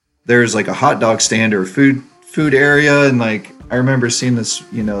there's like a hot dog stand or food area, and like I remember seeing this,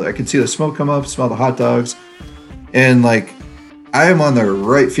 I could see the smoke come up, smell the hot dogs, and like I am on the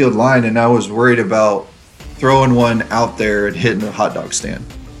right field line, and I was worried about throwing one out there and hitting the hot dog stand.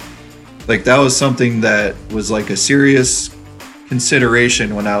 Like that was something that was like a serious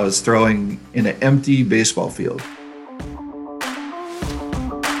consideration when I was throwing in an empty baseball field.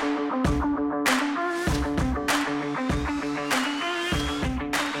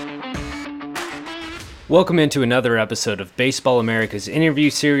 Welcome into another episode of Baseball America's interview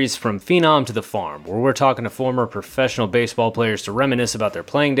series From Phenom to the Farm, where we're talking to former professional baseball players to reminisce about their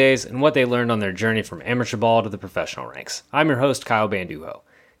playing days and what they learned on their journey from amateur ball to the professional ranks. I'm your host, Kyle Banduho.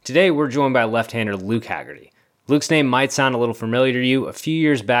 Today, we're joined by left-hander Luke Haggerty. Luke's name might sound a little familiar to you. A few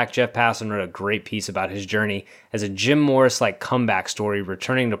years back, Jeff Passan wrote a great piece about his journey as a Jim Morris-like comeback story,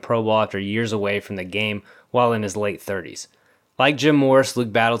 returning to pro ball after years away from the game while in his late 30s. Like Jim Morris,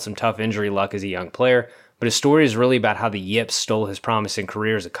 Luke battled some tough injury luck as a young player, but his story is really about how the Yips stole his promising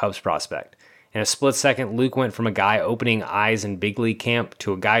career as a Cubs prospect. In a split second, Luke went from a guy opening eyes in big league camp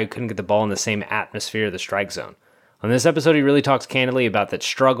to a guy who couldn't get the ball in the same atmosphere of the strike zone. On this episode, he really talks candidly about that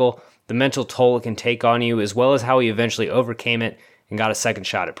struggle, the mental toll it can take on you, as well as how he eventually overcame it and got a second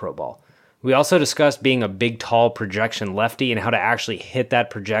shot at pro ball. We also discussed being a big, tall projection lefty and how to actually hit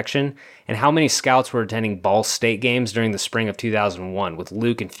that projection, and how many scouts were attending Ball State games during the spring of 2001, with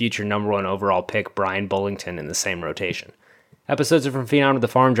Luke and future number 1 overall pick Brian Bullington in the same rotation. Episodes of From Phenom to the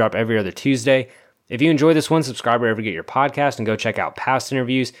Farm drop every other Tuesday. If you enjoy this one, subscribe wherever you get your podcast and go check out past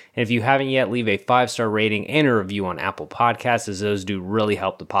interviews. And if you haven't yet, leave a 5-star rating and a review on Apple Podcasts, as those do really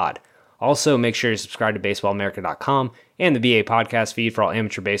help the pod. Also, make sure you subscribe to BaseballAmerica.com and the BA podcast feed for all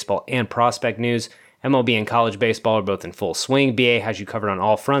amateur baseball and prospect news. MLB and college baseball are both in full swing. BA has you covered on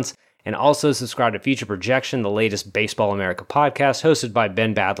all fronts. And also subscribe to Future Projection, the latest Baseball America podcast hosted by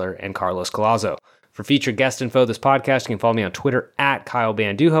Ben Badler and Carlos Collazo. For featured guest info of this podcast, you can follow me on Twitter at Kyle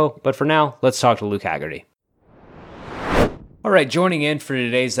Banduho. But for now, let's talk to Luke Haggerty. All right, joining in for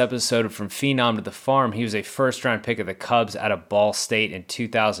today's episode of From Phenom to the Farm, he was a first-round pick of the Cubs out of Ball State in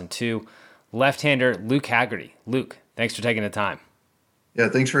 2002. Left-hander Luke Haggerty. Luke, thanks for taking the time. Yeah,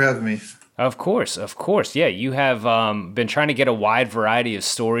 thanks for having me. Of course. Yeah, you have been trying to get a wide variety of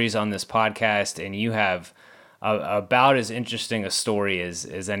stories on this podcast, and you have about as interesting a story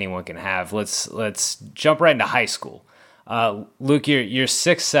as anyone can have. Let's jump right into high school. Luke, you're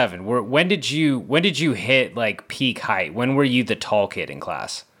 6'7". When did you hit like peak height? When were you the tall kid in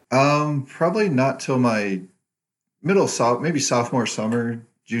class? Probably not till my maybe sophomore summer,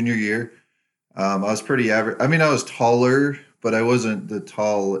 junior year. I was pretty average. I mean, I was taller, but I wasn't the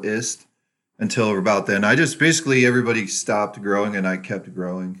tallest until about then. Everybody stopped growing and I kept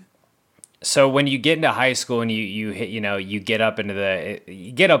growing. So when you get into high school and you hit, you get up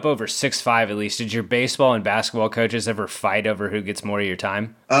over 6'5" at least. Did your baseball and basketball coaches ever fight over who gets more of your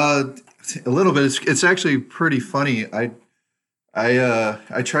time? A little bit. It's actually pretty funny. I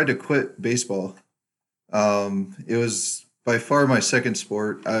tried to quit baseball. It was by far my second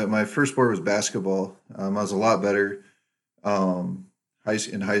sport. My first sport was basketball. I was a lot better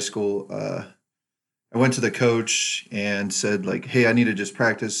in high school. I went to the coach and said, like, hey, I need to just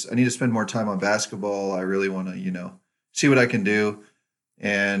practice. I need to spend more time on basketball. I really want to, see what I can do.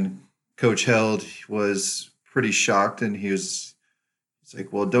 And Coach Held was pretty shocked. And he's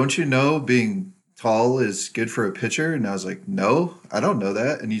like, well, don't you know being tall is good for a pitcher? And I was like, no, I don't know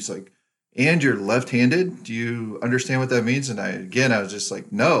that. And he's like, and you're left-handed? Do you understand what that means? And I was just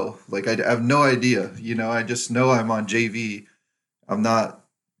like, no, like I have no idea. I just know I'm on JV. I'm not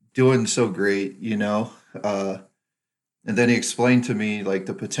doing so great, and then he explained to me like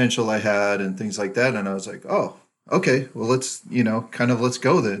the potential I had and things like that. And I was like, oh, okay, well, let's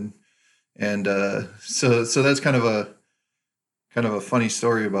go then. And so that's kind of a funny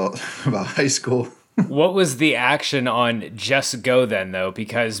story about high school. What was the action on just go then, though?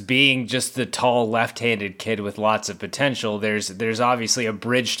 Because being just the tall left-handed kid with lots of potential, there's obviously a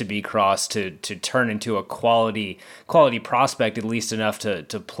bridge to be crossed to turn into a quality prospect, at least enough to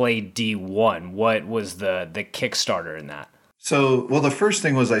play D1. What was the Kickstarter in that? So, well, the first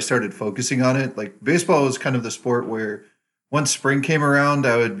thing was I started focusing on it. Like baseball was kind of the sport where once spring came around,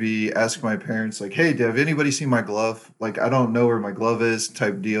 I would be asking my parents, like, hey, have anybody seen my glove? Like, I don't know where my glove is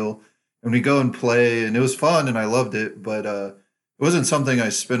type deal. And we go and play, and it was fun, and I loved it, but it wasn't something I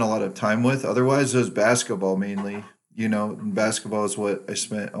spent a lot of time with. Otherwise, it was basketball mainly. And basketball is what I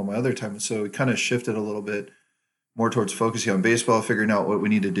spent all my other time. So it kind of shifted a little bit more towards focusing on baseball, figuring out what we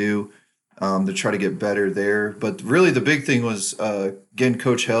need to do to try to get better there. But really, the big thing was, again,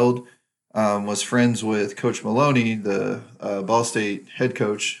 Coach Held was friends with Coach Maloney, the Ball State head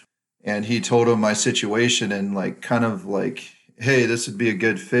coach. and he told him my situation and like kind of like, hey, this would be a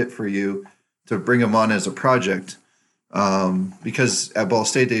good fit for you to bring him on as a project. Because at Ball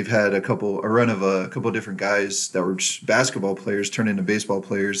State they've had a run of a couple of different guys that were just basketball players turn into baseball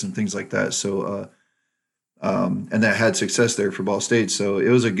players and things like that. So and that had success there for Ball State. So it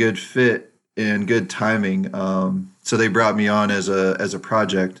was a good fit and good timing. So they brought me on as a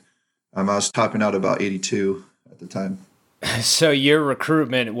project. I was topping out about 82 at the time. So your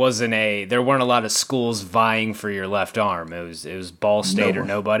recruitment there weren't a lot of schools vying for your left arm. It was Ball State or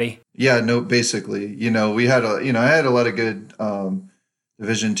nobody. Yeah, no, basically, we had I had a lot of good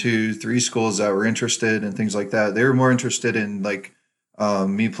Division 2, 3 schools that were interested and things like that. They were more interested in like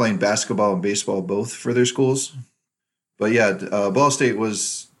me playing basketball and baseball both for their schools. But yeah, Ball State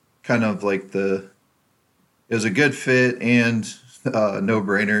was kind of like it was a good fit and no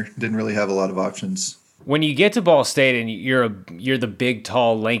brainer. Didn't really have a lot of options. When you get to Ball State and you're the big,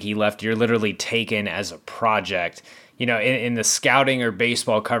 tall, lanky left, you're literally taken as a project. In the scouting or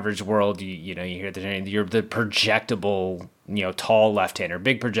baseball coverage world, you hear that you're the projectable, tall left-hander,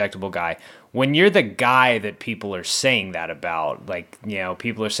 big projectable guy. When you're the guy that people are saying that about, like,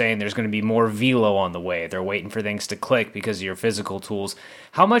 people are saying there's going to be more velo on the way. They're waiting for things to click because of your physical tools.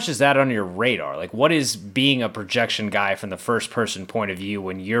 How much is that on your radar? Like, what is being a projection guy from the first-person point of view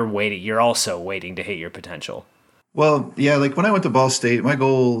when you're also waiting to hit your potential? Well, yeah, like when I went to Ball State, my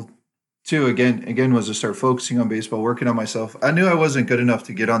goal too, again, was to start focusing on baseball, working on myself. I knew I wasn't good enough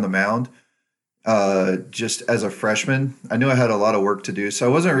to get on the mound just as a freshman. I knew I had a lot of work to do. So I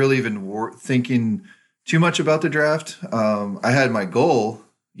wasn't really even thinking too much about the draft. I had my goal,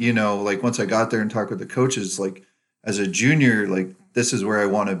 like once I got there and talked with the coaches, like as a junior, like this is where I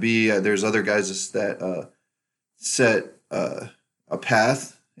want to be. There's other guys that set a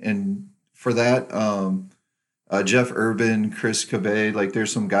path and for that. Jeff Urban, Chris Cabay, like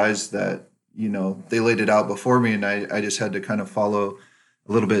there's some guys that, they laid it out before me and I just had to kind of follow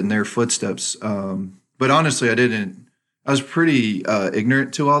a little bit in their footsteps. But honestly, I was pretty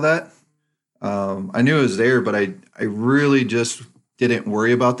ignorant to all that. I knew it was there, but I really just didn't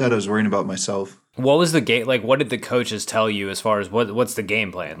worry about that. I was worrying about myself. What was the game? Like, what did the coaches tell you as far as what's the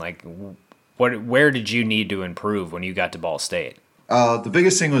game plan? Like, where did you need to improve when you got to Ball State? The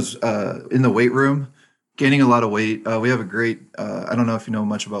biggest thing was in the weight room. Gaining a lot of weight. We have a great, I don't know if you know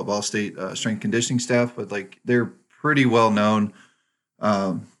much about Ball State strength conditioning staff, but like they're pretty well known.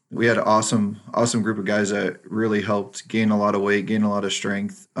 We had an awesome group of guys that really helped gain a lot of weight, gain a lot of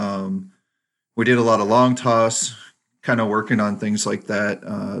strength. We did a lot of long toss, kind of working on things like that.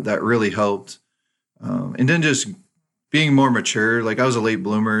 That really helped. And then just being more mature. Like I was a late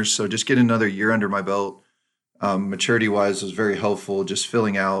bloomer, so just getting another year under my belt, maturity wise, was very helpful. Just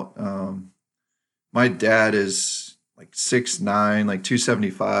filling out. My dad is like 6'9", like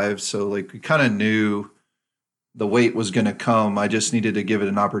 275. So like we kind of knew the weight was going to come. I just needed to give it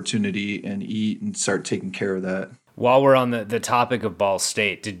an opportunity and eat and start taking care of that. While we're on the topic of Ball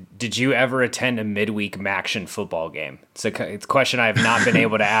State, did you ever attend a midweek MACtion football game? It's a question I have not been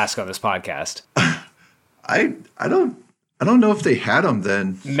able to ask on this podcast. I don't know if they had them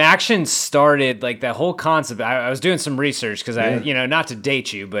then. MACtion started like that whole concept. I was doing some research because not to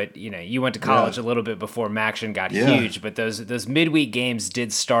date you, but you went to college a little bit before MACtion got huge. But those midweek games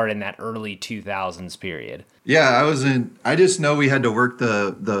did start in that early 2000s period. Yeah, I just know we had to work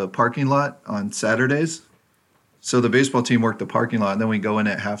the parking lot on Saturdays. So the baseball team worked the parking lot, and then we go in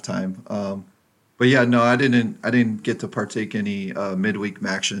at halftime. But yeah, no, I didn't get to partake any midweek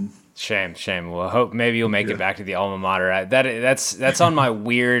MACtion. Shame. Well, I hope maybe you'll make it back to the alma mater. That's on my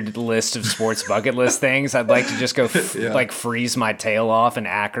weird list of sports bucket list things. I'd like to just go like freeze my tail off in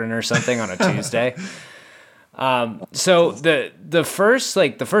Akron or something on a Tuesday. So the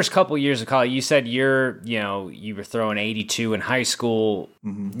first couple years of college, you said you were throwing 82 in high school.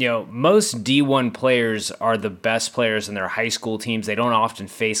 Mm-hmm. Most D1 players are the best players in their high school teams. They don't often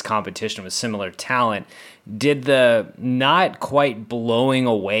face competition with similar talent. Did the not quite blowing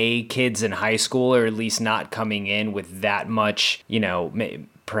away kids in high school, or at least not coming in with that much,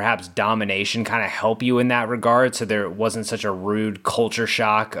 perhaps domination, kind of help you in that regard, so there wasn't such a rude culture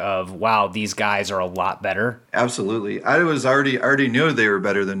shock of, wow, these guys are a lot better? Absolutely. I already knew they were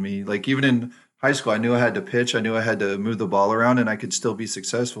better than me. Like even in high school, I knew I had to pitch, I knew I had to move the ball around, and I could still be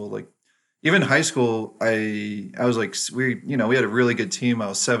successful. Like even high school, I was like, we had a really good team. I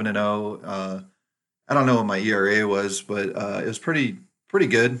was 7-0. I don't know what my ERA was, but it was pretty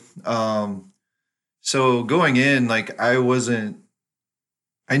good. So going in, like I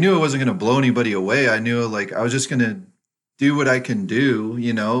knew I wasn't going to blow anybody away. I knew like I was just going to do what I can do,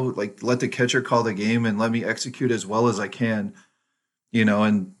 like let the catcher call the game and let me execute as well as I can,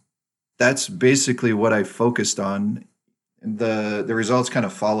 and that's basically what I focused on. And the results kind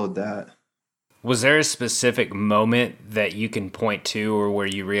of followed that. Was there a specific moment that you can point to, or where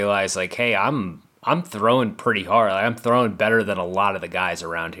you realize like, hey, I'm throwing pretty hard. Like, I'm throwing better than a lot of the guys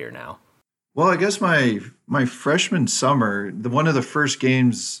around here now? Well, I guess my freshman summer, one of the first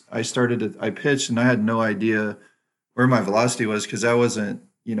games I pitched and I had no idea where my velocity was because I wasn't,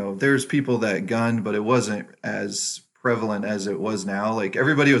 there's people that gunned, but it wasn't as prevalent as it was now. Like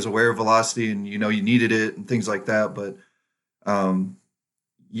everybody was aware of velocity and you needed it and things like that, but um,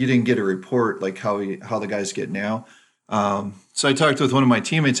 you didn't get a report like how the guys get now. So I talked with one of my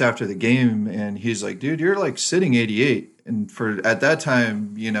teammates after the game, and he's like, "Dude, you're like sitting 88." And for at that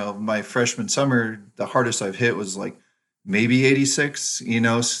time, my freshman summer, the hardest I've hit was like maybe 86.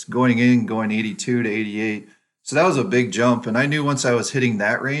 Going 82 to 88. So that was a big jump, and I knew once I was hitting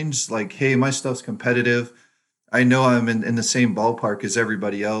that range, like, hey, my stuff's competitive. I know I'm in the same ballpark as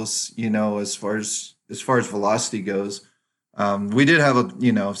everybody else. As far as velocity goes. We did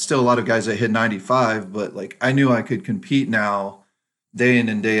have still a lot of guys that hit 95, but like I knew I could compete now day in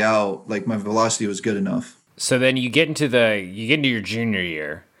and day out. Like my velocity was good enough. So then you get into your junior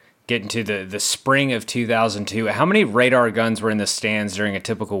year, get into the spring of 2002. How many radar guns were in the stands during a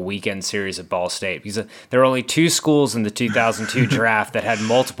typical weekend series at Ball State? Because there were only two schools in the 2002 draft that had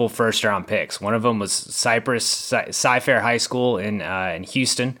multiple first round picks. One of them was Cy-Fair High School in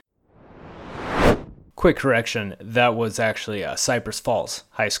Houston. Quick correction, that was actually Cypress Falls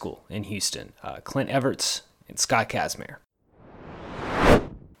High School in Houston. Clint Everts and Scott Kazmir.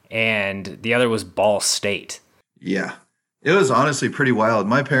 And the other was Ball State. Yeah, it was honestly pretty wild.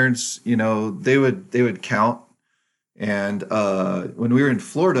 My parents, they would count. And when we were in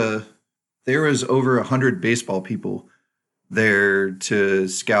Florida, there was over 100 baseball people there to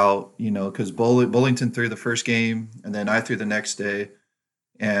scout, because Bullington threw the first game, and then I threw the next day.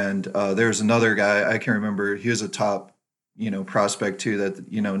 And there's another guy, I can't remember, he was a top, prospect too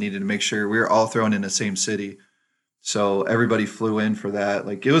that, needed to make sure we were all thrown in the same city. So everybody flew in for that.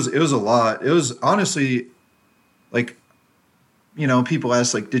 Like it was a lot. It was honestly like, people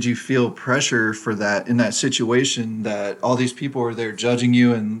ask like, did you feel pressure for that in that situation that all these people were there judging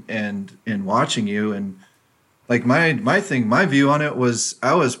you and watching you? And like my view on it was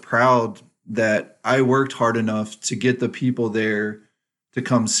I was proud that I worked hard enough to get the people there to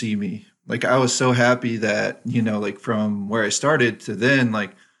come see me. Like I was so happy that, like from where I started to then,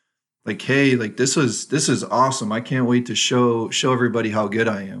 like, hey, like this is awesome. I can't wait to show everybody how good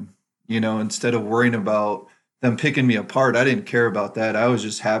I am. Instead of worrying about them picking me apart, I didn't care about that. I was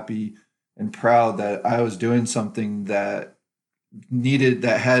just happy and proud that I was doing something that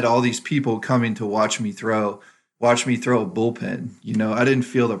had all these people coming to watch me throw a bullpen. I didn't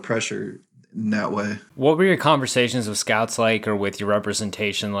feel the pressure in that way. What were your conversations with scouts like, or with your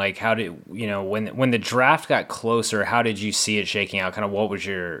representation like? How did when the draft got closer, how did you see it shaking out? Kind of what was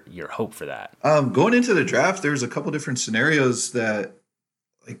your hope for that? Going into the draft, there's a couple different scenarios that,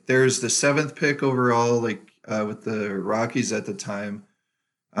 like, there's the 7th pick overall, like with the Rockies at the time.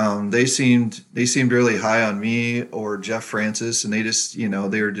 They seemed really high on me or Jeff Francis, and they just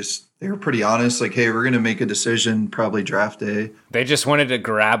they were pretty honest, like, hey, we're going to make a decision probably draft day. They just wanted to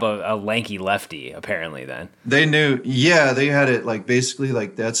grab a lanky lefty, apparently, then. They knew, yeah, they had it, like, basically,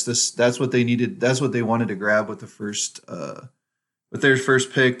 like, that's what they needed. That's what they wanted to grab with with their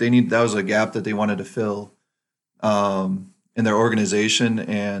first pick. That was a gap that they wanted to fill in their organization.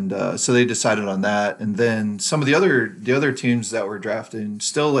 And so they decided on that. And then some of the other teams that were drafting,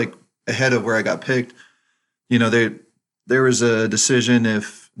 still, like, ahead of where I got picked, there was a decision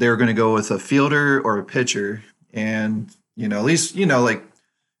if they were going to go with a fielder or a pitcher. And, at least, like,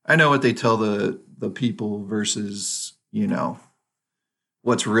 I know what they tell the people versus,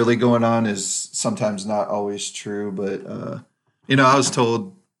 what's really going on is sometimes not always true. But, I was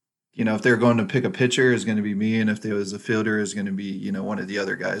told, if they were going to pick a pitcher, it's going to be me. And if there was a fielder, it's going to be, one of the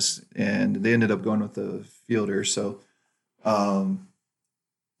other guys. And they ended up going with the fielder. So,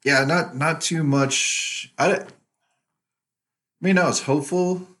 yeah, not too much. I was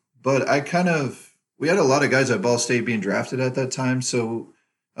hopeful, but we had a lot of guys at Ball State being drafted at that time. So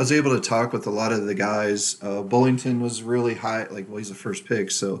I was able to talk with a lot of the guys. Bullington was really high, he's the first pick.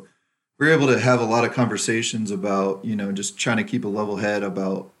 So we were able to have a lot of conversations about, just trying to keep a level head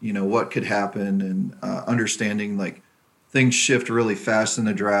about, what could happen, and understanding like things shift really fast in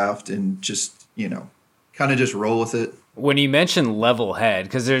the draft, and just, kind of just roll with it. When you mention level head,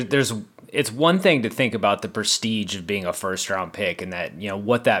 because it's one thing to think about the prestige of being a first round pick and that,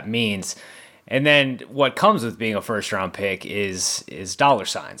 what that means. And then what comes with being a first round pick is dollar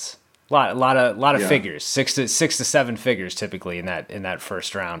signs. Lot of Yeah. figures, six to seven figures typically in that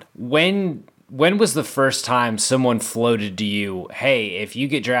first round. When was the first time someone floated to you, hey, if you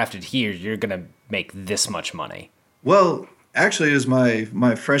get drafted here, you're gonna make this much money? Well, actually, it was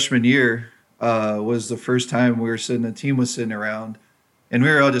my freshman year. Was the first time the team was sitting around, and we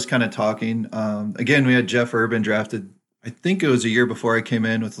were all just kind of talking. Again, we had Jeff Urban drafted. I think it was a year before I came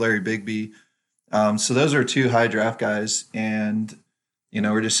in with Larry Bigby. So those are two high draft guys, and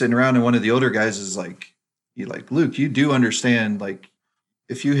we're just sitting around, and one of the older guys is like, Luke, you do understand, like,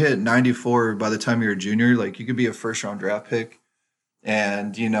 if you hit 94 by the time you're a junior, like you could be a first round draft pick,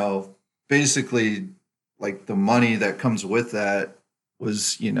 and basically, like the money that comes with that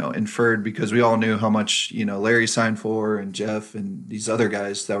was inferred because we all knew how much Larry signed for and Jeff and these other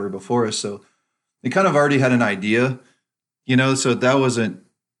guys that were before us, so they kind of already had an idea, so that wasn't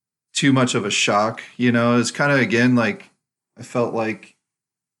too much of a shock. It's kind of, again, like I felt like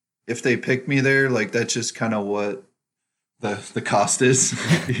if they picked me there, like that's just kind of what the cost is.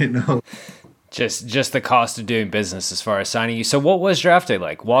 Just the cost of doing business as far as signing you. So what was draft day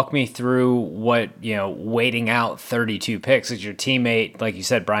like? Walk me through what, waiting out 32 picks as your teammate, like you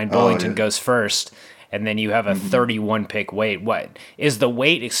said, Brian Bullington goes first, and then you have a 31 pick wait. What is the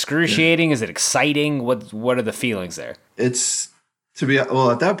wait excruciating? Yeah. Is it exciting? What are the feelings there? It's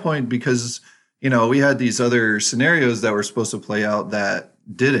at that point, because, we had these other scenarios that were supposed to play out that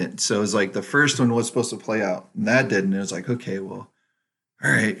didn't. So it was like the first one was supposed to play out and that didn't. It was like, okay, well,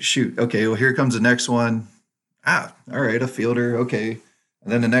 all right, shoot. Okay, well, here comes the next one. All right, a fielder. Okay.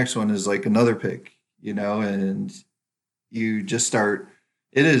 And then the next one is like another pick, and you just start.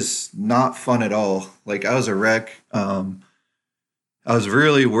 It is not fun at all. Like, I was a wreck. I was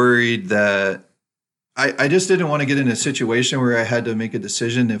really worried that I just didn't want to get in a situation where I had to make a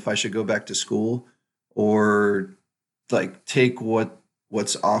decision if I should go back to school or like take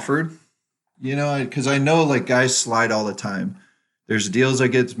what's offered, because I know like guys slide all the time. There's deals that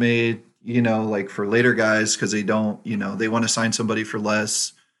gets made, like for later guys, because they don't, they want to sign somebody for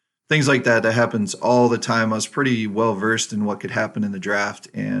less, things like that. That happens all the time. I was pretty well versed in what could happen in the draft,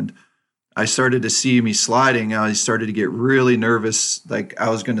 and I started to see me sliding. I started to get really nervous, like I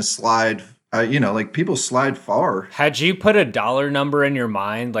was going to slide. Like people slide far. Had you put a dollar number in your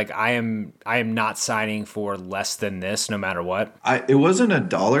mind, like I am not signing for less than this, no matter what? It wasn't a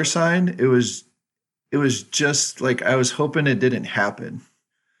dollar sign. It was just like I was hoping it didn't happen.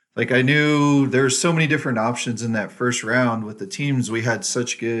 Like I knew there were so many different options in that first round with the teams. We had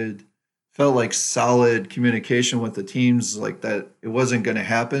such felt like solid communication with the teams, like that it wasn't going to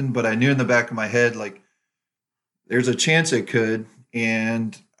happen. But I knew in the back of my head, like there's a chance it could.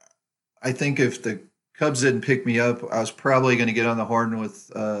 And I think if the Cubs didn't pick me up, I was probably going to get on the horn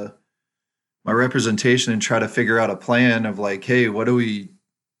with my representation and try to figure out a plan of like, hey, what do we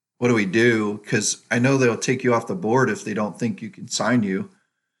do? Because I know they'll take you off the board if they don't think you can sign you.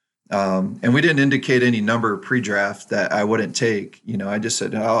 And we didn't indicate any number pre-draft that I wouldn't take. I just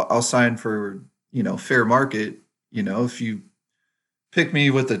said I'll sign for fair market. If you pick me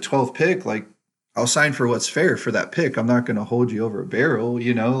with the 12th pick, like I'll sign for what's fair for that pick. I'm not going to hold you over a barrel.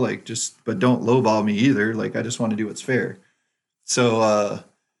 But don't lowball me either. Like I just want to do what's fair. So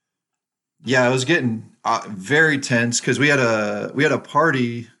I was getting very tense because we had a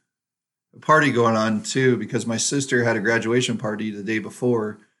party going on too, because my sister had a graduation party the day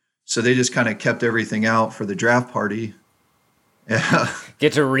before. So they just kind of kept everything out for the draft party. Yeah.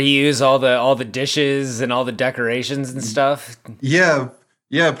 Get to reuse all the dishes and all the decorations and stuff. Yeah,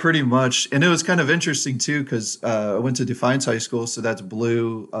 pretty much. And it was kind of interesting too, because I went to Defiance High School, so that's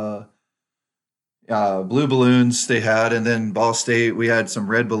blue balloons they had, and then Ball State, we had some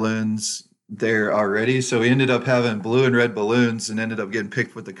red balloons there already. So we ended up having blue and red balloons and ended up getting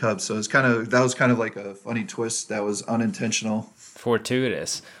picked with the Cubs. So that was kind of like a funny twist that was unintentional.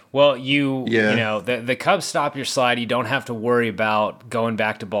 Fortuitous. Well, the Cubs stop your slide. You don't have to worry about going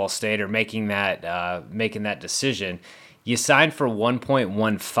back to Ball State or making that decision. You signed for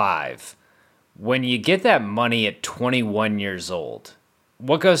 1.15. When you get that money at 21 years old,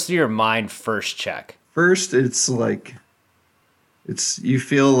 what goes through your mind first check? First, you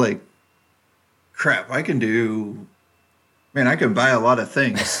feel like, crap, I can buy a lot of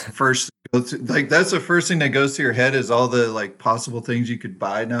things. First, like that's the first thing that goes through your head is all the like possible things you could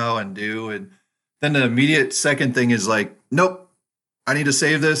buy now and do. And then the immediate second thing is like, nope, I need to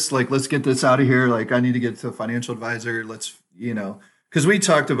save this. Like, let's get this out of here. Like, I need to get to a financial advisor. Let's, because we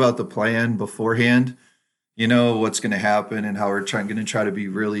talked about the plan beforehand, what's going to happen and how we're going to try to be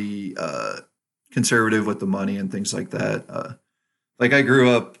really conservative with the money and things like that. Like I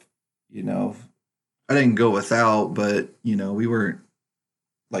grew up, I didn't go without, but we weren't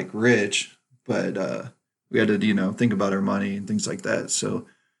like rich, but we had to, think about our money and things like that. So,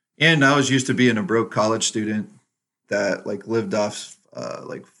 and I was used to being a broke college student that like lived off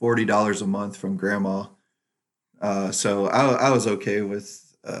like $40 a month from grandma. So I was okay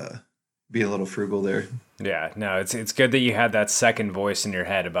with being a little frugal there. Yeah, no, it's good that you had that second voice in your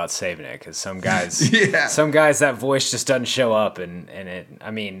head about saving it, because some guys, Yeah. some guys that voice just doesn't show up, and it. I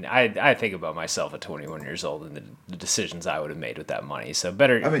mean, I think about myself at 21 years old and the decisions I would have made with that money. So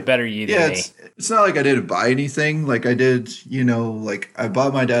better you than me. It's not like I didn't buy anything. Like I did, like I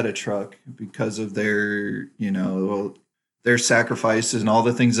bought my dad a truck because of their, their sacrifices and all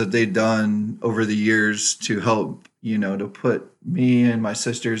the things that they'd done over the years to help, to put me and my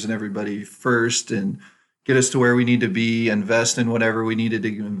sisters and everybody first and get us to where we need to be, invest in whatever we needed to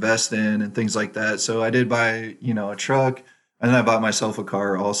invest in and things like that. So I did buy, a truck, and then I bought myself a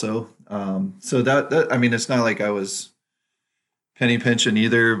car also. So that I mean, it's not like I was penny pinching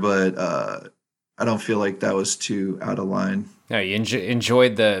either, but I don't feel like that was too out of line. No, you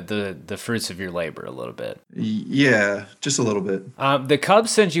enjoyed the fruits of your labor a little bit. Yeah, just a little bit. The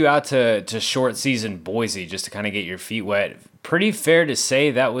Cubs sent you out to short season Boise just to kind of get your feet wet. Pretty fair to say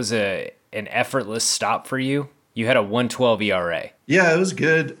that was an effortless stop for you. You had a 1.12 ERA. Yeah, it was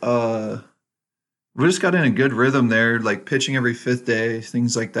good. We just got in a good rhythm there, like pitching every fifth day,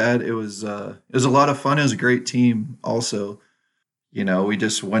 things like that. It was a lot of fun. It was a great team also. We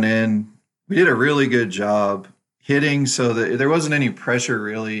just went in. We did a really good job hitting, so that there wasn't any pressure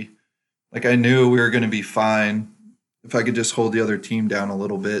really. Like I knew we were going to be fine if I could just hold the other team down a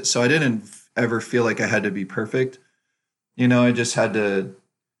little bit. So I didn't ever feel like I had to be perfect. I just had to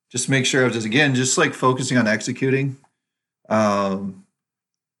just make sure I was just like focusing on executing. Again,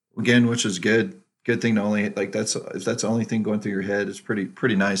 which is good. Good thing to only like if that's the only thing going through your head, it's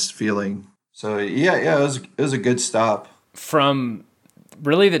pretty nice feeling. So yeah, it was a good stop. From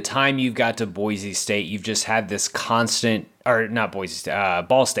really the time you got to Boise State, you've just had this constant, or not Boise State,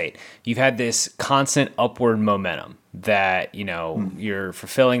 Ball State. You've had this constant upward momentum that, you're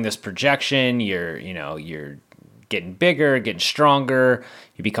fulfilling this projection. You're getting bigger, getting stronger.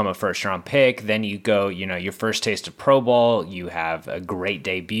 You become a first round pick. Then you go, your first taste of pro ball. You have a great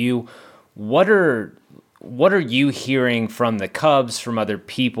debut. What are you hearing from the Cubs, from other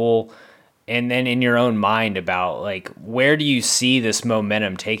people, and then in your own mind about like where do you see this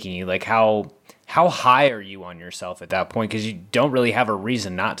momentum taking you? Like how high are you on yourself at that point? Because you don't really have a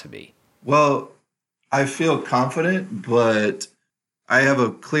reason not to be. Well, I feel confident, but I have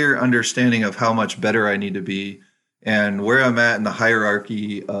a clear understanding of how much better I need to be and where I'm at in the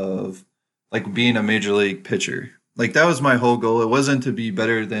hierarchy of like being a major league pitcher. Like that was my whole goal. It wasn't to be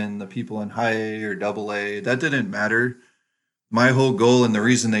better than the people in high A or double A. That didn't matter. My whole goal and the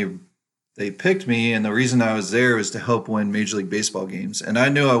reason they picked me and the reason I was there was to help win Major League Baseball games. And I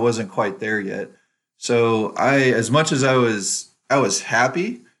knew I wasn't quite there yet. So as much as I was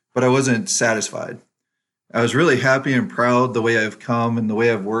happy, but I wasn't satisfied. I was really happy and proud the way I've come and the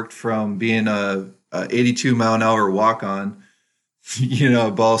way I've worked from being a 82 mile an hour walk on,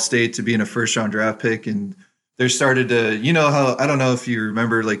 at Ball State to being a first round draft pick. And there started to, how, I don't know if you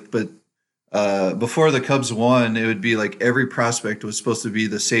remember, but before the Cubs won, it would be like every prospect was supposed to be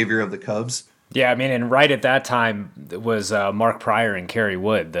the savior of the Cubs. Yeah, I mean, and right at that time it was Mark Pryor and Kerry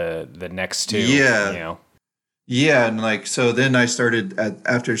Wood, the next two. Yeah. Yeah, and so then I started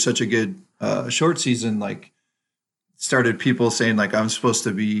after such a good short season, started people saying I'm supposed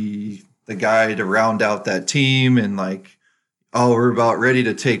to be the guy to round out that team, and we're about ready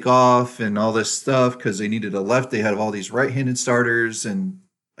to take off and all this stuff because they needed a left. They had all these right-handed starters, and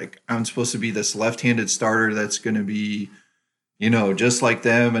I'm supposed to be this left-handed starter that's going to be, just like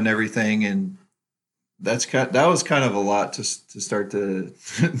them and everything. And that was kind of a lot to start to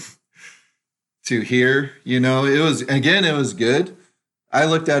to hear. It was good. I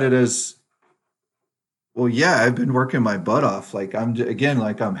looked at it as, well, yeah, I've been working my butt off.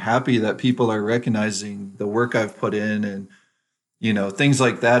 I'm happy that people are recognizing the work I've put in and, things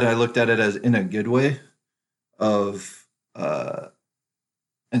like that. I looked at it as in a good way of,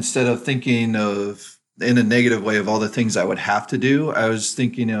 instead of thinking of in a negative way of all the things I would have to do, I was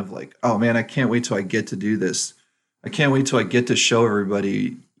thinking of oh man, I can't wait till I get to do this. I can't wait till I get to show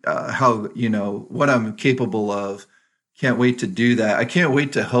everybody how, what I'm capable of. Can't wait to do that. I can't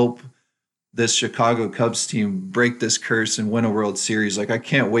wait to help this Chicago Cubs team break this curse and win a World Series. I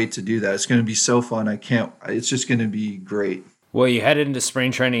can't wait to do that. It's going to be so fun. It's just going to be great. Well, you headed into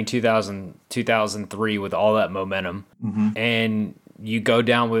spring training 2003 with all that momentum, and you go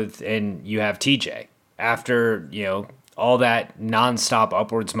down and you have TJ after, all that nonstop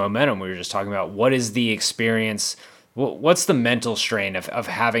upwards momentum we were just talking about. What is the experience What's the mental strain of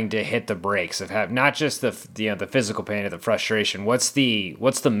having to hit the brakes, of have not just the physical pain or the frustration? What's the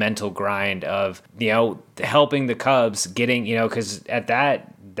mental grind of helping the Cubs getting, because at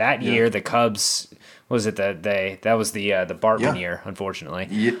that year the Cubs, was it that was the Bartman year, unfortunately.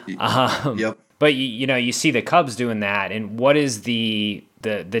 Yep. But you see the Cubs doing that, and what is the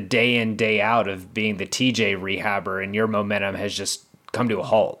day in, day out of being the TJ rehabber, and your momentum has just come to a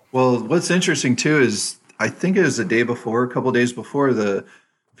halt. Well, what's interesting too is I think it was a couple days before, the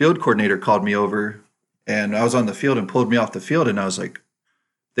field coordinator called me over, and I was on the field and pulled me off the field, and I was like,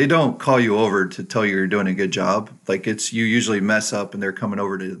 they don't call you over to tell you you're doing a good job. Like, it's, you usually mess up and they're coming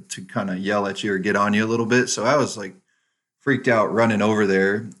over to kind of yell at you or get on you a little bit. So I was like freaked out running over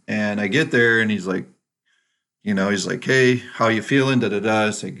there, and I get there and he's like, he's like, hey, how you feeling? Da da da.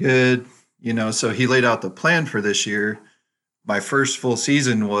 I say, good. So he laid out the plan for this year. My first full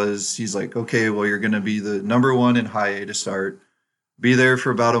season was, he's like, okay, well, you're going to be the number one in high A to start, be there for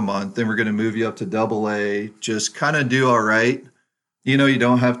about a month. Then we're going to move you up to double A, just kind of do all right. You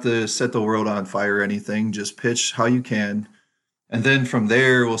don't have to set the world on fire or anything, just pitch how you can. And then from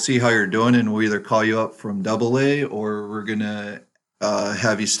there, we'll see how you're doing, and we'll either call you up from double A or we're going to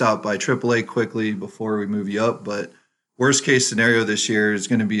have you stop by triple A quickly before we move you up. But worst case scenario this year is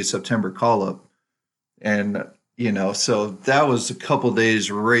going to be a September call up. And so that was a couple days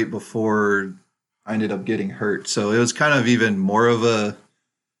right before I ended up getting hurt. So it was kind of even more of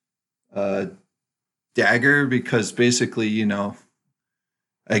a dagger, because basically,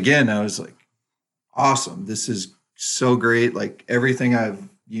 again, I was like, awesome. This is so great. Like, everything I've,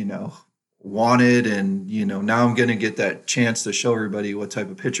 wanted. And, now I'm going to get that chance to show everybody what type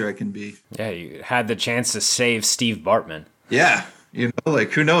of pitcher I can be. Yeah. You had the chance to save Steve Bartman. Yeah.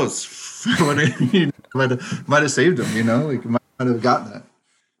 Like, who knows? Might have saved him, like, might have gotten that.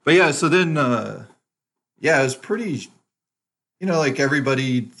 But yeah, so then, it was pretty, like,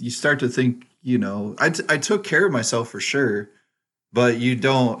 everybody, you start to think, I took care of myself for sure, but you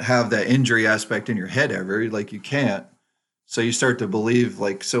don't have that injury aspect in your head ever, like, you can't. So you start to believe,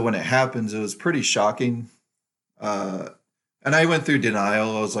 like, so when it happens, it was pretty shocking. And I went through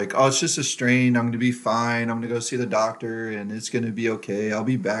denial. I was like, oh, it's just a strain. I'm going to be fine. I'm going to go see the doctor and it's going to be okay. I'll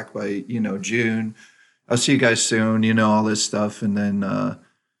be back by, June. I'll see you guys soon, all this stuff. And then,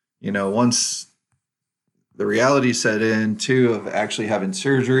 once the reality set in too of actually having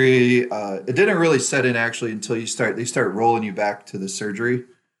surgery, it didn't really set in actually until they start rolling you back to the surgery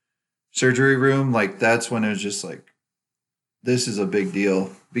room. Like, that's when it was just like, this is a big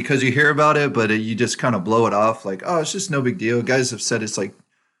deal, because you hear about it, but you just kind of blow it off. Like, oh, it's just no big deal. Guys have said it's like,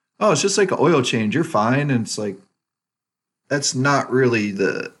 oh, it's just like an oil change. You're fine. And it's like, that's not really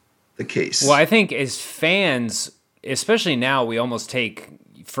the case. Well, I think as fans, especially now, we almost take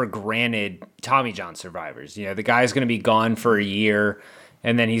for granted Tommy John survivors. The guy's going to be gone for a year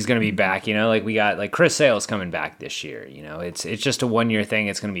and then he's going to be back. Like, we got like Chris Sale's coming back this year. It's just a 1-year thing.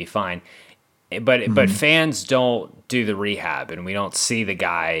 It's going to be fine. But fans don't do the rehab, and we don't see the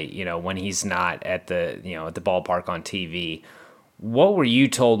guy, when he's not at the at the ballpark on TV. What were you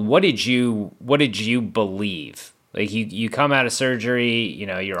told? What did you believe? Like, you come out of surgery,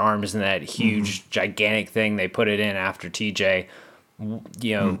 your arm is in that huge, gigantic thing they put it in after TJ.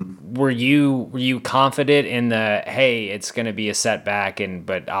 Were you confident in the, hey, it's going to be a setback,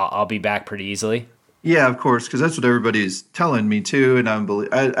 but I'll be back pretty easily? Yeah, of course, because that's what everybody's telling me too, and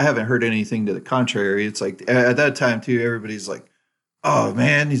I haven't heard anything to the contrary. It's like, at that time too, everybody's like, "Oh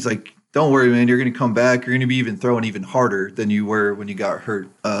man," he's like, "Don't worry, man, you're going to come back. You're going to be throwing even harder than you were when you got hurt."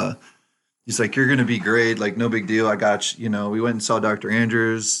 He's like, "You're going to be great. Like, no big deal. I got you." We went and saw Dr.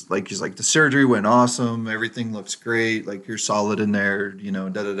 Andrews. Like, he's like, "The surgery went awesome. Everything looks great. Like, you're solid in there. Da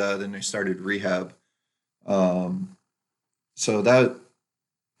da da." Then they started rehab. So that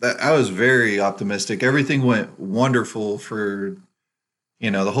I was very optimistic. Everything went wonderful for,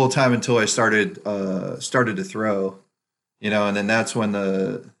 the whole time until I started to throw, and then that's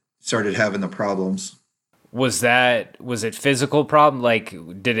when started having the problems. Was it physical problem? Like,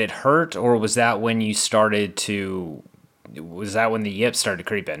 did it hurt, or was that when the yips started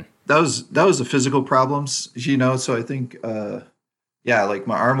creeping? That was the physical problems, so I think, like,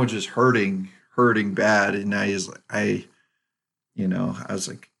 my arm was just hurting bad. And I was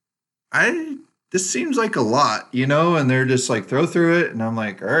like, this seems like a lot, and they're just like, throw through it. And I'm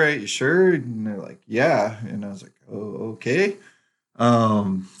like, all right, you sure? And they're like, yeah. And I was like, oh, okay.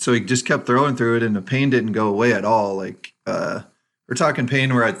 So he just kept throwing through it and the pain didn't go away at all. Like, we're talking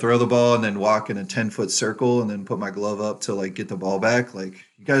pain where I'd throw the ball and then walk in a 10-foot circle and then put my glove up to like get the ball back. Like,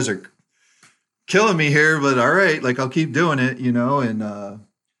 you guys are killing me here, but all right, like, I'll keep doing it, and,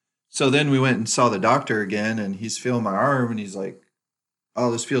 So then we went and saw the doctor again, and he's feeling my arm, and he's like,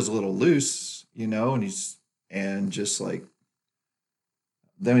 "Oh, this feels a little loose," and just like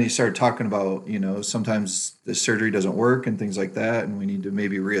then when he started talking about, sometimes the surgery doesn't work and things like that, and we need to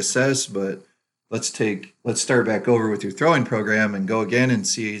maybe reassess, but let's start back over with your throwing program and go again and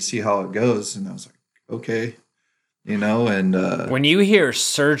see how it goes. And I was like, okay, and when you hear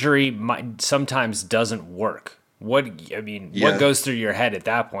surgery sometimes doesn't work, what goes through your head at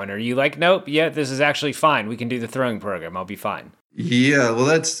that point? Are you like, nope, yeah, this is actually fine. We can do the throwing program. I'll be fine. Yeah, well,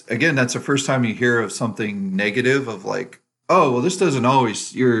 that's the first time you hear of something negative of like, oh, well, this doesn't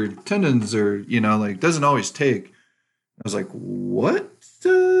always, your tendons are, like doesn't always take. I was like, what?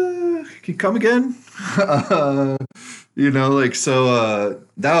 Can you come again? That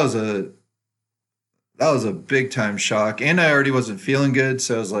was a big time shock. And I already wasn't feeling good.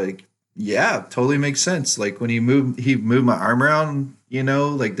 So I was like, yeah, totally makes sense. Like when he moved my arm around,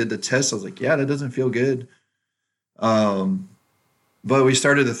 like did the test. I was like, yeah, that doesn't feel good. But we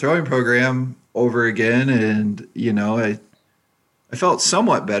started the throwing program over again, and I felt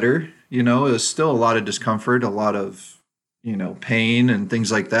somewhat better. It was still a lot of discomfort, a lot of pain and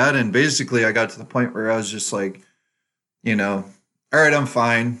things like that. And basically, I got to the point where I was just like, all right, I'm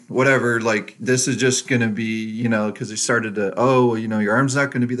fine, whatever. Like this is just gonna be, because they started to, your arm's not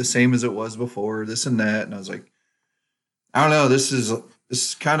going to be the same as it was before, this and that. And I was like, I don't know,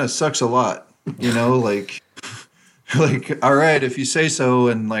 this kind of sucks a lot, like. Like, all right, if you say so,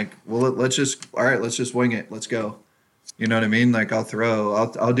 and like, well, let's just wing it. Let's go. You know what I mean? Like,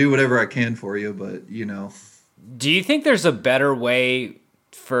 I'll do whatever I can for you, but Do you think there's a better way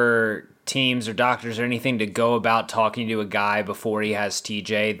for teams or doctors or anything to go about talking to a guy before he has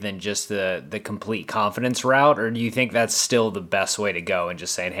TJ than just the complete confidence route? Or do you think that's still the best way to go and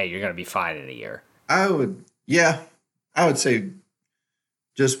just saying, hey, you're going to be fine in a year? I would say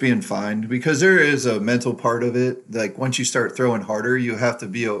just being fine, because there is a mental part of it. Like once you start throwing harder, you have to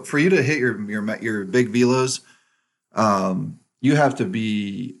be, for you to hit your big velos, you have to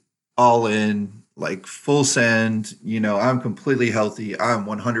be all in, like full send. I'm completely healthy. I'm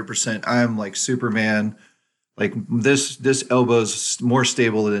 100%. I'm like Superman. Like this elbow's more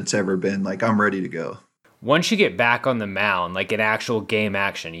stable than it's ever been. Like I'm ready to go. Once you get back on the mound, like in actual game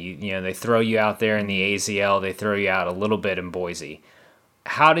action, they throw you out there in the AZL, they throw you out a little bit in Boise.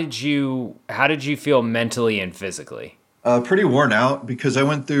 How did you feel mentally and physically? Pretty worn out, because I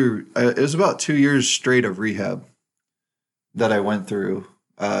went through, it was about 2 years straight of rehab that I went through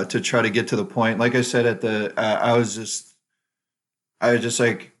to try to get to the point. Like I said, I was just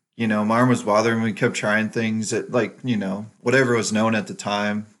like, my arm was bothering me, kept trying things that like, whatever was known at the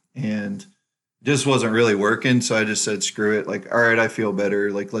time, and just wasn't really working. So I just said, screw it. Like, all right, I feel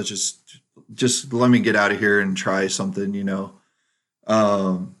better. Like, let's just let me get out of here and try something,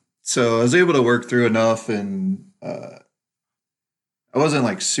 So I was able to work through enough, and I wasn't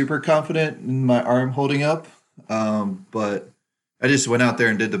like super confident in my arm holding up, but I just went out there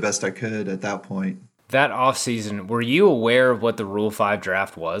and did the best I could at that point. That offseason, were you aware of what the Rule 5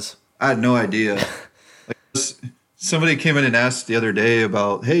 draft was? I had no idea. Like, somebody came in and asked the other day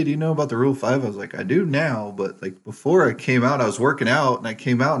about, hey, do you know about the Rule 5? I was like, I do now, but like before I came out, I was working out, and I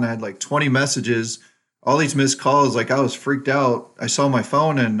came out and I had like 20 messages, all these missed calls. Like I was freaked out. I saw my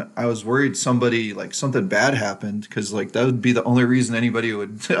phone and I was worried something bad happened, because like that would be the only reason anybody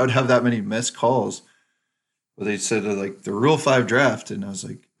would have that many missed calls. But they said like the Rule 5 draft, and I was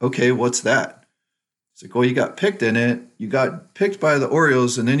like, okay, what's that? It's like, well, you got picked in it. You got picked by the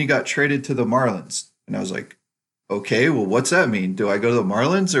Orioles, and then you got traded to the Marlins. And I was like, okay, well, what's that mean? Do I go to the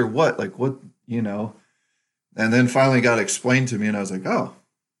Marlins or what? Like what, And then finally got explained to me, and I was like, oh,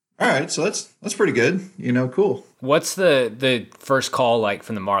 all right, so that's pretty good. Cool. What's the first call like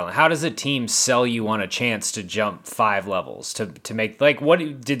from the Marlins? How does a team sell you on a chance to jump 5 levels to make, like, what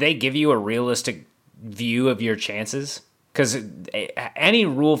did they give you a realistic view of your chances? Because any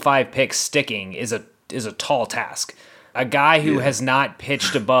Rule 5 pick sticking is a tall task. A guy who has not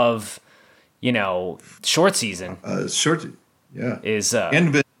pitched above, short season. Is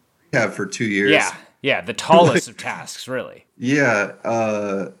and been rehab for 2 years. Yeah, the tallest of tasks, really. Yeah,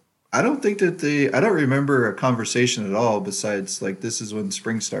 I don't think that I don't remember a conversation at all besides like, this is when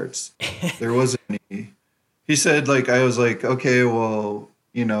spring starts. There wasn't any. He said, like, I was like, okay, well,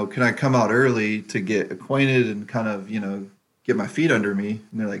 can I come out early to get acquainted and kind of, get my feet under me?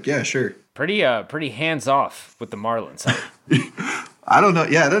 And they're like, yeah, sure. Pretty hands off with the Marlins. Huh? I don't know.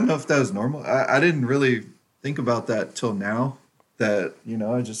 Yeah, I don't know if that was normal. I didn't really think about that till now. That,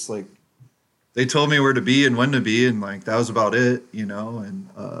 I just like, they told me where to be and when to be, and like that was about it, you know. And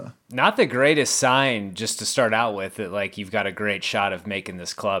Not the greatest sign just to start out with that like you've got a great shot of making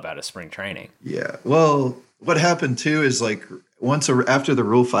this club out of spring training. yeah, well, what happened too is like after the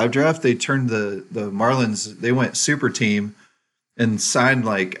Rule 5 draft, they turned the Marlins. They went super team and signed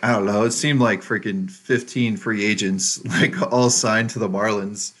like I don't know. It seemed like freaking 15 free agents, like all signed to the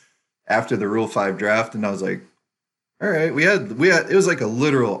Marlins after the Rule 5 draft, and I was like, all right, we had it was like a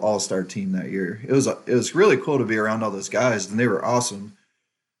literal all-star team that year. It was really cool to be around all those guys, and they were awesome.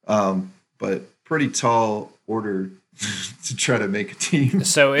 But pretty tall order to try to make a team.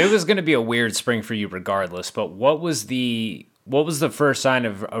 So it was going to be a weird spring for you regardless, but what was the first sign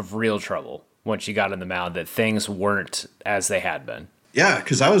of real trouble once you got on the mound that things weren't as they had been? Yeah,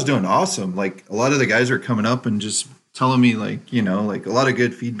 because I was doing awesome. Like a lot of the guys are coming up and just telling me like, you know, like a lot of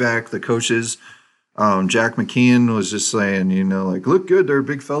good feedback. The coaches, Jack McKeon was just saying, you know, like, look good, they're a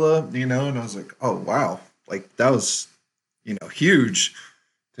big fella, you know, and I was like, oh wow, like that was, you know, huge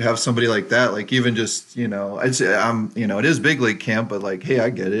to have somebody like that. Like even just, you know, I'd say you know, it is big league camp, but like, hey, I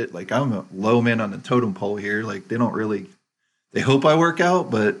get it. Like I'm a low man on the totem pole here. Like they hope I work out,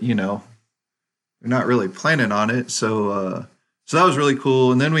 but you know, they're not really planning on it. So that was really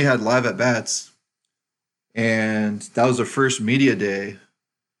cool. And then we had live at bats, and that was the first media day.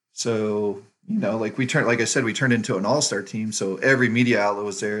 So, you know, like like I said, we turned into an all-star team. So every media outlet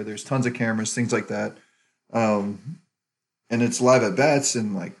was there. There's tons of cameras, things like that. And it's live at bats,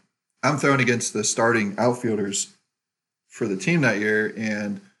 and like I'm throwing against the starting outfielders for the team that year.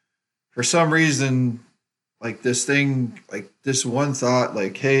 And for some reason, like this one thought,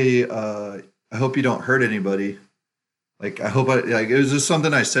 like, hey, I hope you don't hurt anybody. Like, it was just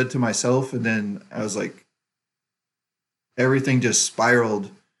something I said to myself. And then I was like, everything just spiraled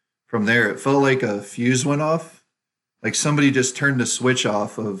from there. It felt like a fuse went off. Like somebody just turned the switch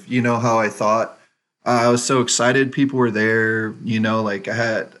off of, you know, how I thought. I was so excited. People were there, you know, like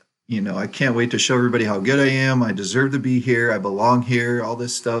I can't wait to show everybody how good I am. I deserve to be here. I belong here, all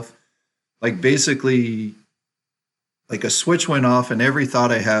this stuff. Like basically like a switch went off, and every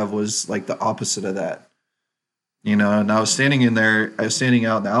thought I have was like the opposite of that. You know, and I was standing out in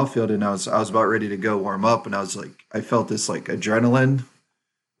the outfield, and I was about ready to go warm up, and I was like, I felt this like adrenaline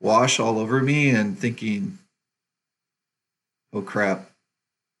wash all over me, and thinking, oh crap,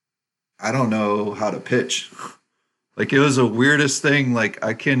 I don't know how to pitch. Like it was the weirdest thing. Like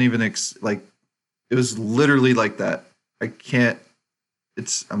I can't even like it was literally like that.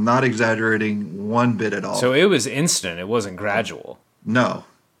 I'm not exaggerating one bit at all. So it was instant. It wasn't gradual. No,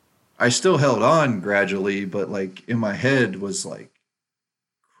 I still held on gradually, but like in my head was like,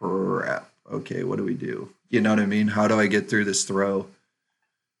 crap. Okay, what do we do? You know what I mean? How do I get through this throw?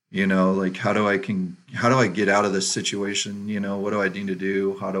 You know, like how do I get out of this situation? You know, what do I need to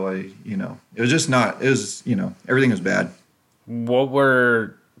do? How do I, you know, it was, you know, everything was bad. What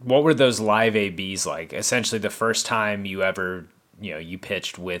were those live ABs like? Essentially the first time you ever, you know, you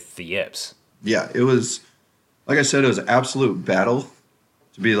pitched with the Yips. Yeah, it was, like I said, it was an absolute battle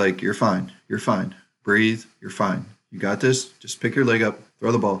to be like, you're fine, breathe, you're fine. You got this. Just pick your leg up,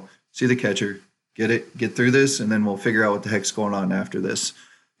 throw the ball, see the catcher, get through this, and then we'll figure out what the heck's going on after this.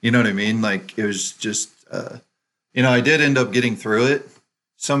 You know what I mean? Like it was just, you know, I did end up getting through it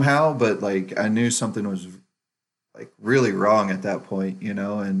somehow, but like I knew something was like really wrong at that point, you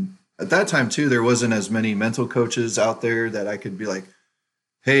know. And at that time too, there wasn't as many mental coaches out there that I could be like,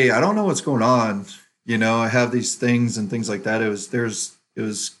 hey, I don't know what's going on. You know, I have these things and things like that. It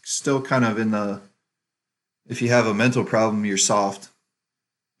was still kind of in the, if you have a mental problem, you're soft,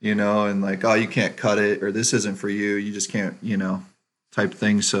 you know, and like, oh, you can't cut it, or this isn't for you. You just can't, you know, type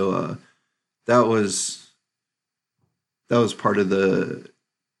thing. So that was part of the,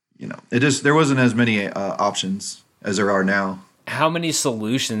 you know, there wasn't as many options as there are now. How many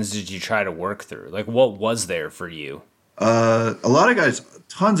solutions did you try to work through? Like what was there for you? A lot of guys,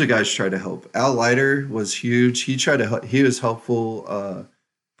 tons of guys tried to help. Al Leiter was huge. He was helpful.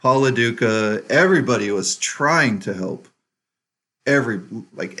 Paul LaDuca, everybody was trying to help.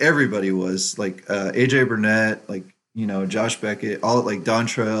 Everybody was like AJ Burnett, like, you know, Josh Beckett, all like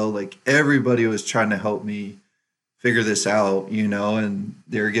Dontrell, like everybody was trying to help me figure this out, you know, and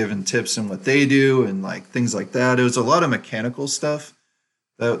they were giving tips on what they do and like things like that. It was a lot of mechanical stuff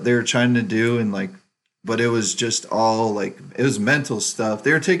that they were trying to do, and like, but it was just all like, it was mental stuff.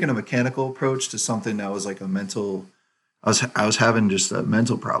 They were taking a mechanical approach to something that was like a mental, I was having just a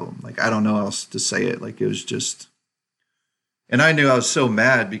mental problem. Like, I don't know how else to say it. Like, it was just, and I knew I was so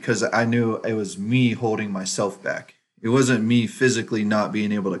mad because I knew it was me holding myself back. It wasn't me physically not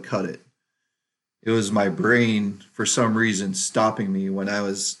being able to cut it. it was my brain for some reason stopping me when I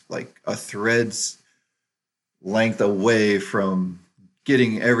was like a thread's length away from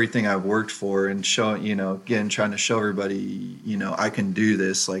getting everything I've worked for and showing, again, trying to show everybody, I can do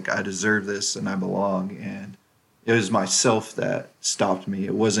this, like I deserve this and I belong. And it was myself that stopped me.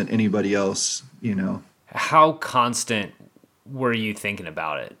 It wasn't anybody else. How constant were you thinking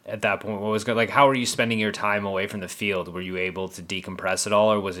about it at that point? What was good? Like, how were you spending your time away from the field? Were you able to decompress at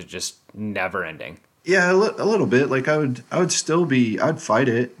all, or was it just never ending? Yeah, a little bit. Like I'd fight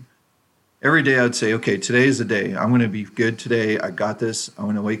it. Every day I'd say, okay, today is the day. I'm going to be good today. I got this. I'm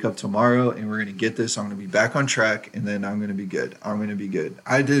going to wake up tomorrow and we're going to get this. I'm going to be back on track and then I'm going to be good. I'm going to be good.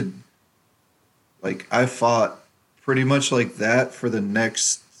 I fought pretty much like that for the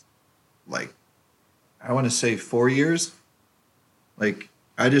next, like, I want to say 4 years. Like,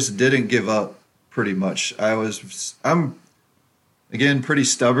 I just didn't give up pretty much. I'm, again, pretty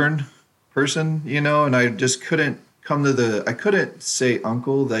stubborn person, and I just couldn't I couldn't say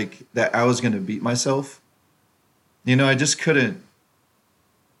uncle like that I was going to beat myself. I just couldn't,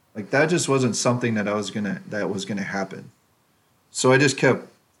 like, that just wasn't something that was going to happen. So I just kept,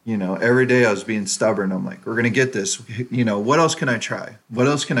 every day I was being stubborn. I'm like, we're going to get this. What else can I try? What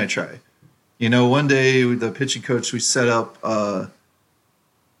else can I try? One day the pitching coach, we set up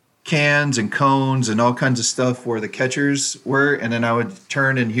cans and cones and all kinds of stuff where the catchers were. And then I would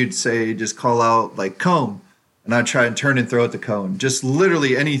turn and he'd say, just call out like cone. And I'd try and turn and throw at the cone. Just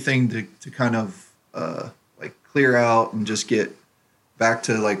literally anything to kind of like clear out and just get back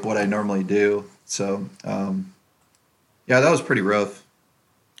to like what I normally do. So, yeah, that was pretty rough.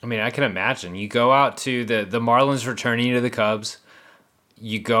 I mean, I can imagine. You go out to the Marlins returning to the Cubs.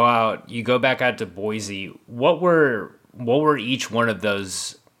 You go back out to Boise. What were each one of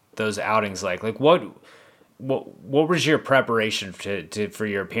those outings like? Like what was your preparation for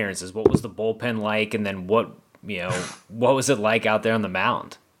your appearances? What was the bullpen like? And then what was it like out there on the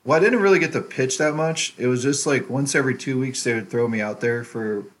mound? Well, I didn't really get to pitch that much. It was just like once every 2 weeks they would throw me out there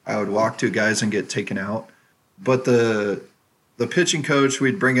I would walk 2 guys and get taken out. But the pitching coach,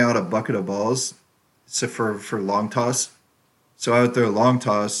 we'd bring out a bucket of balls for long toss. So I would throw a long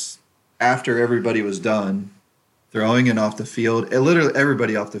toss after everybody was done throwing and off the field, literally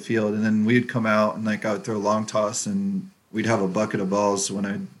everybody off the field. And then we'd come out and like I would throw a long toss and we'd have a bucket of balls when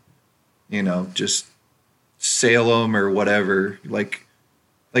I'd, just sail them or whatever. Like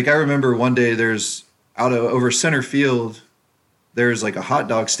I remember one day there's over center field, there's like a hot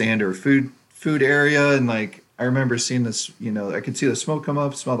dog stand or food area. And like, I remember seeing this, I could see the smoke come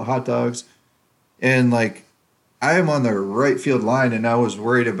up, smell the hot dogs. And like, I am on the right field line and I was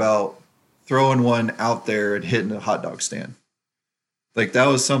worried about throwing one out there and hitting a hot dog stand. Like that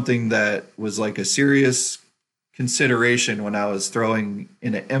was something that was like a serious consideration when I was throwing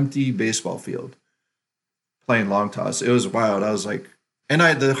in an empty baseball field, playing long toss. It was wild. I was like,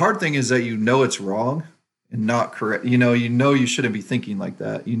 the hard thing is that it's wrong and not correct. You shouldn't be thinking like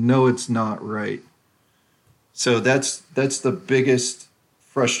that. It's not right. So that's the biggest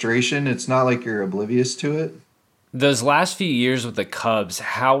frustration. It's not like you're oblivious to it. Those last few years with the Cubs,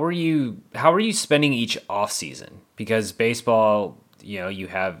 how were you spending each off season? Because baseball,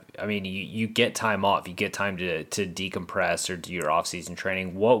 you get time off, you get time to decompress or do your off season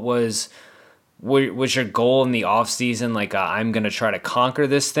training. What was your goal in the off season? Like, I'm going to try to conquer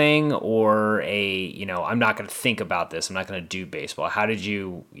this thing, or I'm not going to think about this. I'm not going to do baseball. How did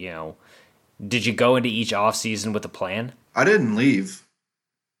you go into each off season with a plan? I didn't leave.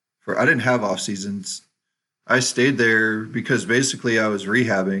 I didn't have off seasons. I stayed there because basically I was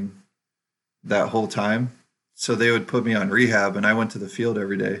rehabbing that whole time. So they would put me on rehab and I went to the field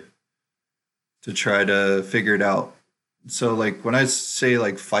every day to try to figure it out. So like when I say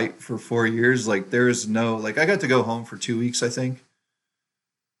like fight for 4 years, like there is no, like I got to go home for 2 weeks, I think.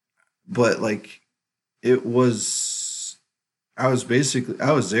 But like I was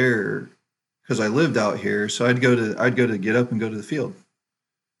there because I lived out here. So I'd go to get up and go to the field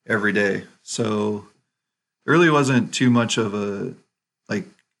every day. So it really wasn't too much of a like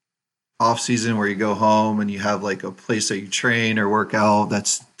off season where you go home and you have like a place that you train or work out.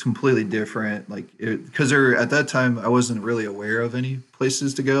 That's completely different. Like because at that time I wasn't really aware of any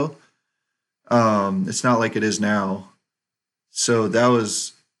places to go. It's not like it is now. So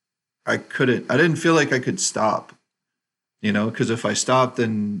I didn't feel like I could stop, because if I stopped,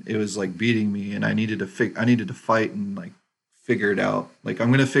 then it was like beating me and I needed to fight and like figure it out. Like I'm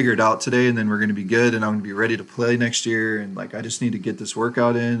going to figure it out today and then we're going to be good and I'm going to be ready to play next year. And like, I just need to get this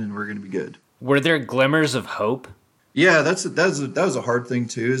workout in and we're going to be good. Were there glimmers of hope? Yeah, that was a hard thing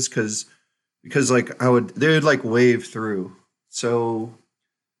too, is because like they would like wave through. So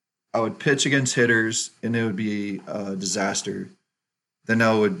I would pitch against hitters, and it would be a disaster. Then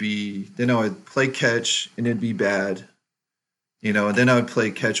I would play catch, and it'd be bad. And then I would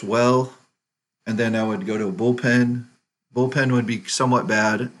play catch well, and then I would go to a bullpen. Bullpen would be somewhat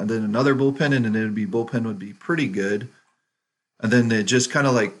bad, and then another bullpen, and then it would be bullpen would be pretty good, and then it just kind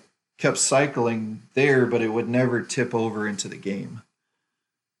of like kept cycling there, but it would never tip over into the game.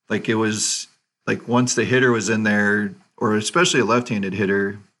 Like it was like once the hitter was in there, or especially a left-handed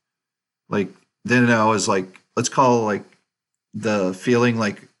hitter, like then I was like, let's call like the feeling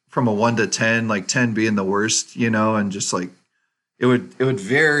like from a 1 to 10, like 10 being the worst, and just like it would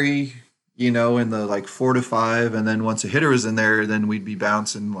vary, in the like 4 to 5, and then once a hitter was in there, then we'd be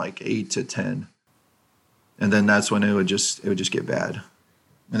bouncing like 8 to 10, and then that's when it would just get bad,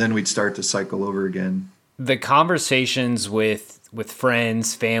 and then we'd start to cycle over again. The conversations with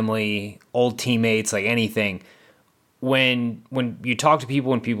friends, family, old teammates, like anything, when you talk to people,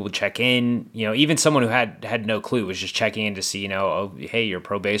 when people check in, even someone who had no clue was just checking in to see, oh, hey, you're a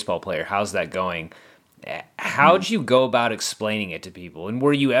pro baseball player. How's that going? How'd you go about explaining it to people? And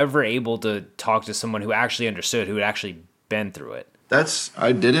were you ever able to talk to someone who actually understood, who had actually been through it?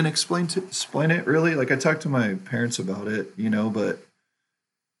 I didn't explain it really. Like I talked to my parents about it, but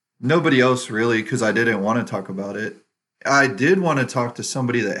nobody else really, because I didn't want to talk about it. I did want to talk to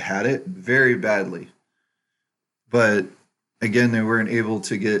somebody that had it very badly, but again, they weren't able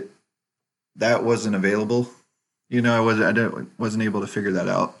to get. That wasn't available. I wasn't able to figure that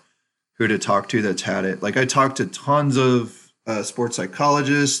out. Who to talk to that's had it. Like I talked to tons of sports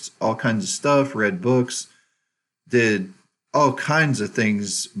psychologists, all kinds of stuff, read books, did all kinds of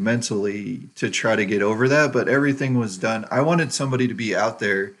things mentally to try to get over that, but everything was done. I wanted somebody to be out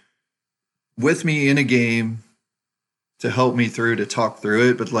there with me in a game to help me through, to talk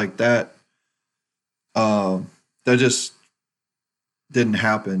through it, but like that that just didn't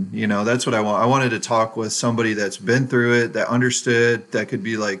happen. That's what I want. I wanted to talk with somebody that's been through it, that understood, that could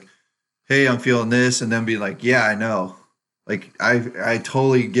be like, hey, I'm feeling this, and then be like, yeah, I know. Like, I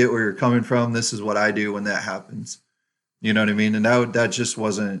totally get where you're coming from. This is what I do when that happens. You know what I mean? And that just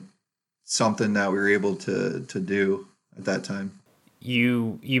wasn't something that we were able to do at that time.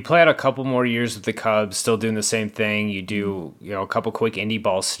 You play out a couple more years with the Cubs, still doing the same thing. You do, a couple quick indie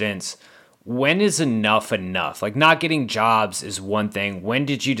ball stints. When is enough enough? Like, not getting jobs is one thing. When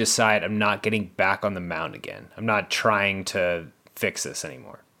did you decide, I'm not getting back on the mound again? I'm not trying to fix this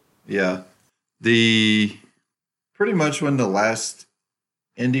anymore? Yeah. Pretty much when the last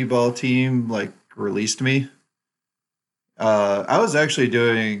indie ball team like released me, I was actually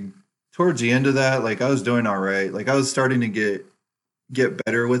doing towards the end of that, like I was doing all right. Like I was starting to get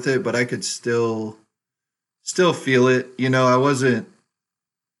better with it, but I could still feel it. I wasn't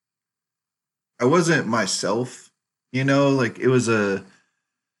myself, like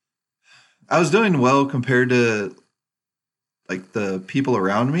I was doing well compared to like the people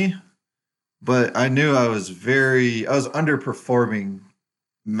around me, but I knew I was underperforming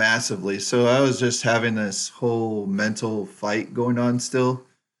massively. So I was just having this whole mental fight going on still.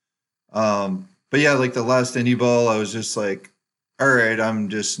 But yeah, like the last indie ball, I was just like, all right, I'm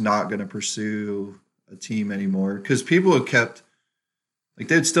just not going to pursue a team anymore. Cause people had kept, like,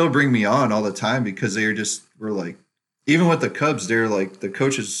 they'd still bring me on all the time because were like, even with the Cubs, they're like, the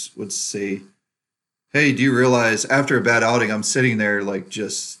coaches would say, hey, do you realize after a bad outing, I'm sitting there like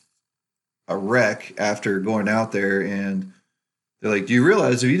just a wreck after going out there, and they're like, do you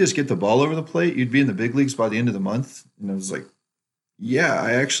realize if you just get the ball over the plate, you'd be in the big leagues by the end of the month? And I was like, yeah,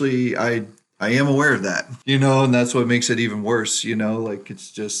 I am aware of that, and that's what makes it even worse, like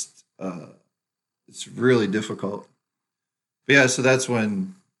it's just, it's really difficult. But yeah, so that's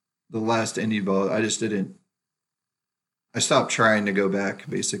when the last indie ball, I stopped trying to go back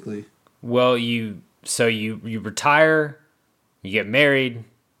basically. Well, you retire, you get married,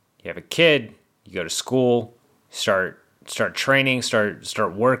 you have a kid, you go to school, start training,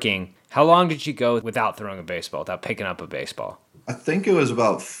 start working. How long did you go without throwing a baseball, without picking up a baseball? I think it was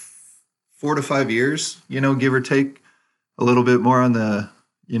about 4 to 5 years, give or take a little bit more on the,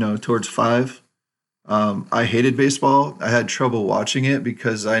 towards 5. I hated baseball. I had trouble watching it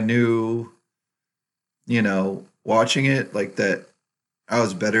because I knew, watching it like that I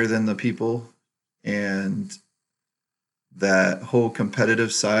was better than the people, and that whole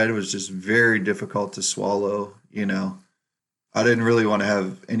competitive side was just very difficult to swallow. I didn't really want to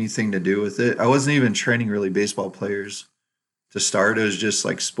have anything to do with it. I wasn't even training really baseball players to start. It was just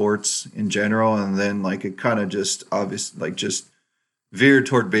like sports in general. And then like it kind of just obvious, like just veered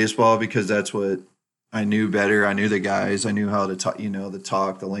toward baseball because that's what I knew better. I knew the guys. I knew how to talk, the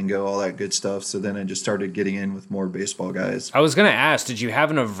talk, the lingo, all that good stuff. So then I just started getting in with more baseball guys. I was going to ask, did you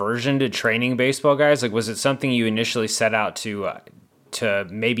have an aversion to training baseball guys? Like, was it something you initially set out to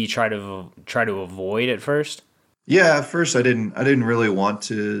maybe try to avoid at first? Yeah, at first I didn't really want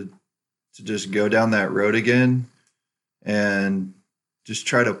to just go down that road again and just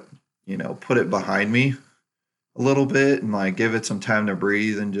try to, put it behind me a little bit and like give it some time to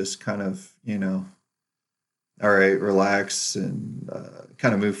breathe and just kind of, all right, relax and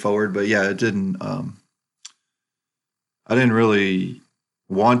kind of move forward. But yeah, I didn't really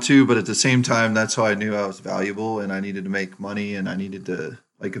want to, but at the same time, that's how I knew I was valuable and I needed to make money and I needed to,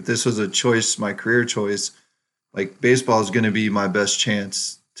 like, if this was a choice, my career choice, like baseball is going to be my best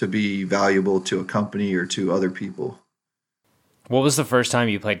chance to be valuable to a company or to other people. What was the first time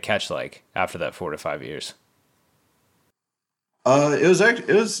you played catch like after that 4 to 5 years?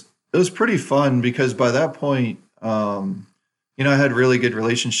 It was pretty fun because by that point, I had really good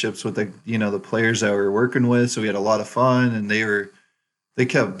relationships with the players that we were working with. So we had a lot of fun and they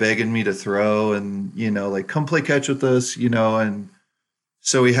kept begging me to throw and, like come play catch with us, and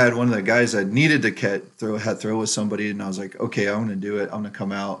so we had one of the guys that needed to throw with somebody. And I was like, okay, I'm going to do it. I'm going to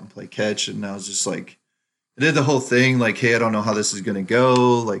come out and play catch. And I was just like, I did the whole thing. Like, hey, I don't know how this is going to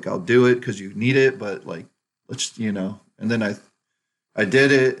go. Like, I'll do it because you need it, but like, let's, and then I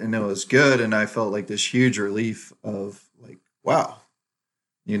did it and it was good. And I felt like this huge relief of like, wow,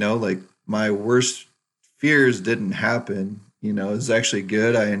 like my worst fears didn't happen. It was actually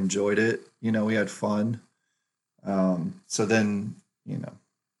good. I enjoyed it. We had fun. So then,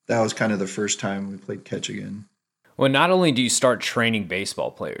 that was kind of the first time we played catch again. Well, not only do you start training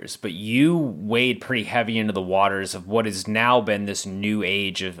baseball players, but you wade pretty heavy into the waters of what has now been this new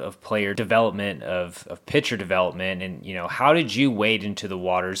age of player development, of pitcher development. And, how did you wade into the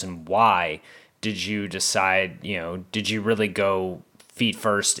waters and why did you decide, did you really go feet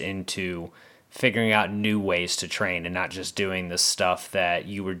first into figuring out new ways to train and not just doing the stuff that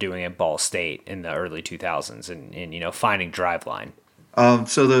you were doing at Ball State in the early 2000s and finding Driveline?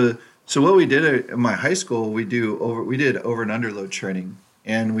 So what we did at my high school, we did over and underload training,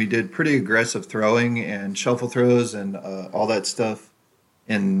 and we did pretty aggressive throwing and shuffle throws and all that stuff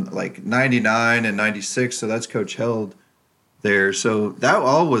in like 99 and 96. So that's Coach Held there. So that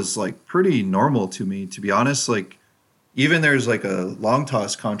all was like pretty normal to me, to be honest. Like even there's like a long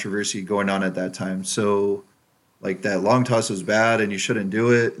toss controversy going on at that time. So like that long toss was bad and you shouldn't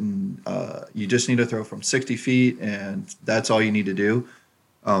do it. And you just need to throw from 60 feet and that's all you need to do.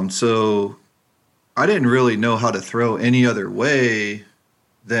 So I didn't really know how to throw any other way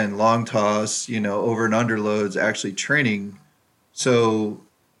than long toss, over and under loads, actually training. So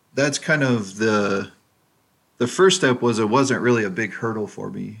that's kind of the first step was it wasn't really a big hurdle for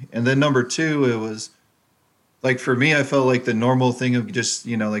me. And then number two, it was like, for me, I felt like the normal thing of just,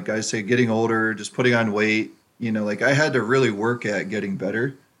 like guys say, getting older, just putting on weight, like I had to really work at getting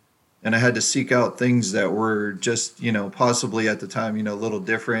better. And I had to seek out things that were just, possibly at the time, a little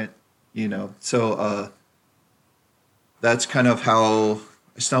different, So that's kind of how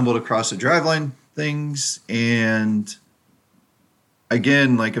I stumbled across the Driveline things. And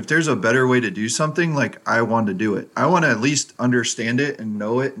again, like if there's a better way to do something, like I want to do it. I want to at least understand it and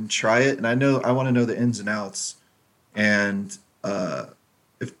know it and try it. And I want to know the ins and outs. And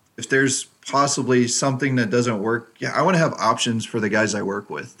if there's possibly something that doesn't work, yeah, I want to have options for the guys I work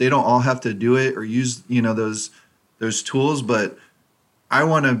with. They don't all have to do it or use, those tools, but I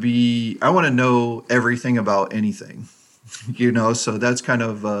want to know everything about anything, so that's kind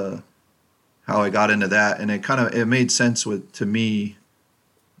of how I got into that. And it made sense to me,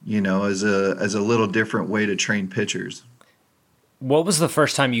 as a little different way to train pitchers. What was the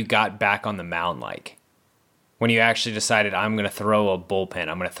first time you got back on the mound like? When you actually decided, I'm going to throw a bullpen,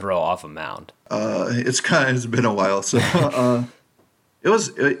 I'm going to throw off a mound? It's been a while. So it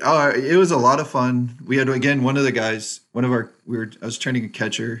was a lot of fun. We had, again, one of the guys, I was training a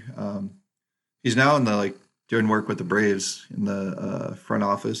catcher. He's now doing work with the Braves in the front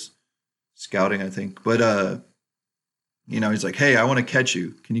office, scouting, I think. But, he's like, hey, I want to catch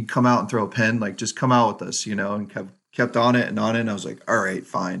you. Can you come out and throw a pen? Like, just come out with us, and kept on it. And I was like, all right,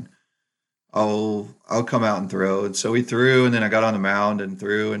 fine. I'll come out and throw. And so we threw, and then I got on the mound and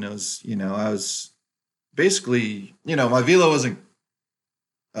threw, and it was, I was basically, my velo wasn't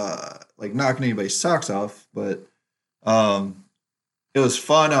like knocking anybody's socks off, but it was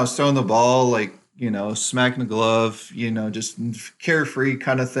fun. I was throwing the ball, like, smacking the glove, just carefree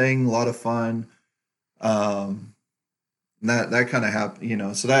kind of thing, a lot of fun. And that kind of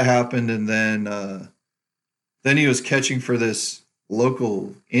happened, so that happened. And then he was catching for this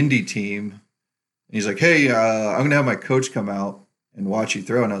local indie team, he's like, hey, I'm going to have my coach come out and watch you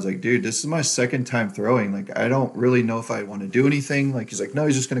throw. And I was like, dude, this is my second time throwing. Like, I don't really know if I want to do anything. Like, he's like, no,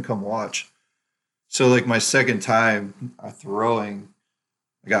 he's just going to come watch. So like my second time throwing,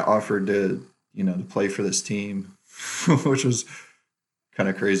 I got offered to, to play for this team, which was kind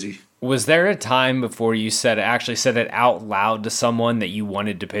of crazy. Was there a time before you actually said it out loud to someone that you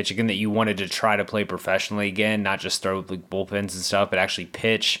wanted to pitch again, that you wanted to try to play professionally again, not just throw like bullpens and stuff, but actually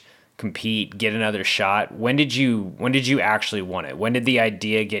pitch, compete, get another shot? When did you actually want it? When did the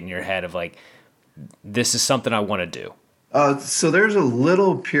idea get in your head of like, this is something I want to do? So there's a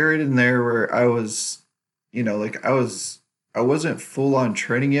little period in there where I was, I wasn't full on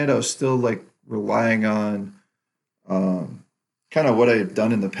training yet. I was still like relying on, kind of what I had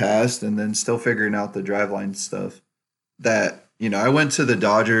done in the past, and then still figuring out the driveline stuff. That, I went to the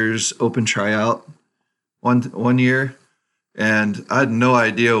Dodgers open tryout one year, and I had no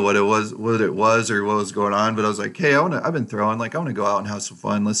idea what it was or what was going on. But I was like, hey, I've been throwing, like I want to go out and have some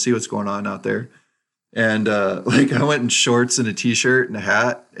fun. Let's see what's going on out there. And like I went in shorts and a t-shirt and a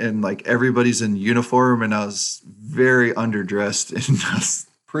hat, and like everybody's in uniform, and I was very underdressed and I was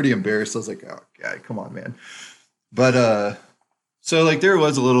pretty embarrassed. I was like, oh God, come on, man. But so like there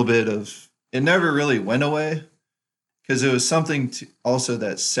was a little bit of, it never really went away, because it was something also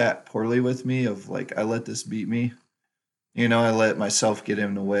that sat poorly with me of like, I let this beat me. I let myself get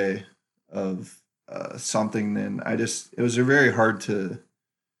in the way of something. And it was very hard to,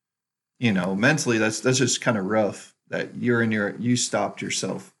 mentally, that's just kind of rough that you stopped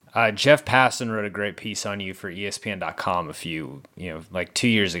yourself. Jeff Passan wrote a great piece on you for ESPN.com like 2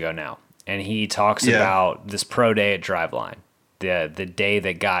 years ago now. And he talks about this pro day at Driveline, the day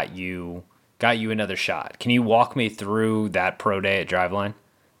that got you another shot. Can you walk me through that pro day at Driveline?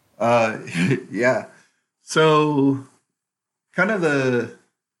 Yeah. So kind of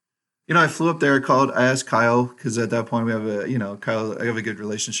I flew up there. I asked Kyle, because at that point we have Kyle, I have a good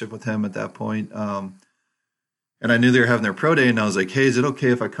relationship with him at that point. And I knew they were having their pro day, and I was like, hey, is it okay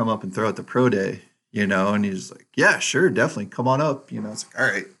if I come up and throw at the pro day? And he's like, yeah, sure, definitely, come on up. It's like, all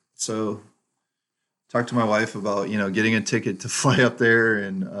right. So talked to my wife about, getting a ticket to fly up there.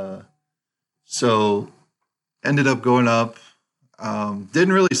 And so ended up going up.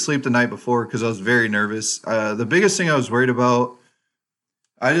 Didn't really sleep the night before because I was very nervous. The biggest thing I was worried about,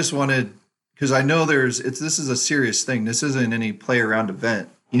 I just wanted, because I know this is a serious thing. This isn't any play around event,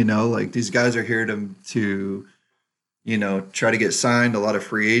 like these guys are here to try to get signed, a lot of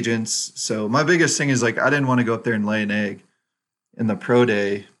free agents. So my biggest thing is like, I didn't want to go up there and lay an egg in the pro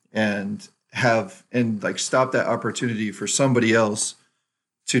day and stop that opportunity for somebody else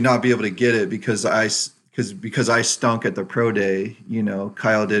to not be able to get it because I stunk at the pro day.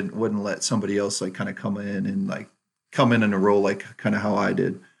 Kyle wouldn't let somebody else like kind of come in a role like kind of how I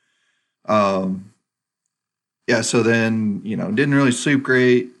did. So then, didn't really sleep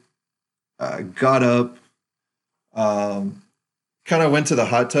great. Got up, kind of went to the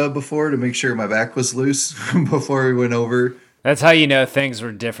hot tub before to make sure my back was loose before we went over. That's how things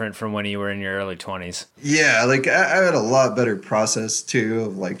were different from when you were in your early 20s. Yeah, like I had a lot better process too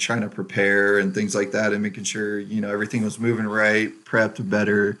of like trying to prepare and things like that, and making sure everything was moving right, prepped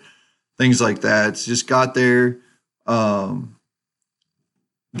better, things like that. So just got there, and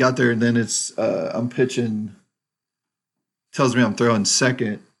then it's I'm pitching. Tells me I'm throwing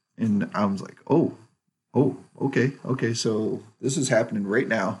second, and I was like, oh, okay, so this is happening right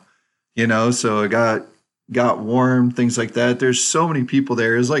now, So I got warm, things like that. There's so many people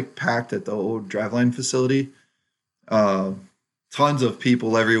there. It was like packed at the old Driveline facility. Tons of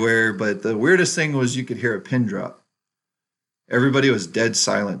people everywhere. But the weirdest thing was you could hear a pin drop. Everybody was dead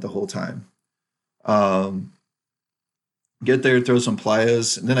silent the whole time. Get there, throw some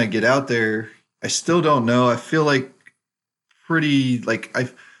playas, and then I get out there. I still don't know. I feel like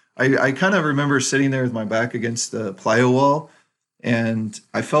I kind of remember sitting there with my back against the plyo wall, and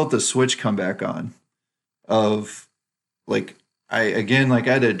I felt the switch come back on. Of like I had an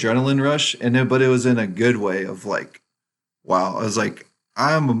adrenaline rush, but it was in a good way of like, wow. I was like,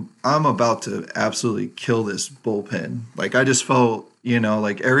 I'm about to absolutely kill this bullpen. Like I just felt,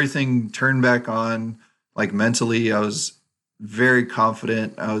 like everything turned back on. Like mentally, I was very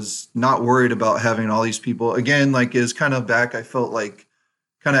confident. I was not worried about having all these people again. Like it was kind of back. I felt like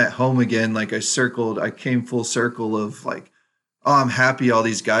kind of at home again. Like I came full circle of like, oh, I'm happy all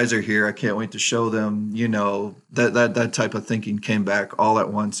these guys are here. I can't wait to show them, that type of thinking came back all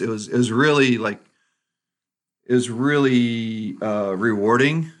at once. It was really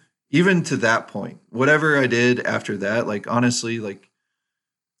rewarding, even to that point. Whatever I did after that, like, honestly, like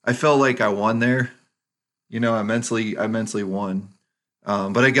I felt like I won there, I mentally won.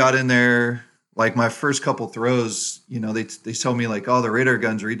 But I got in there, like my first couple throws, they tell me like, oh, the radar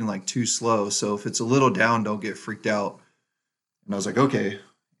gun's reading like too slow. So if it's a little down, don't get freaked out. And I was like, okay.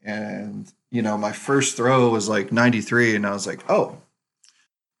 And, my first throw was like 93. And I was like, oh,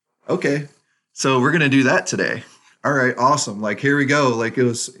 okay. So we're going to do that today. All right. Awesome. Like, here we go. Like it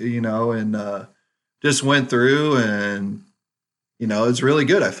was, and just went through and, it's really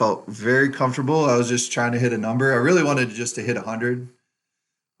good. I felt very comfortable. I was just trying to hit a number. I really wanted just to hit 100.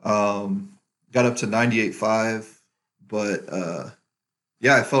 Got up to 98.5, but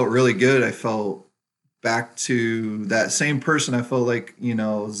yeah, I felt really good. I felt back to that same person. I felt like, it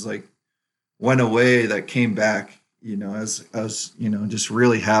was like went away that came back, as I was, just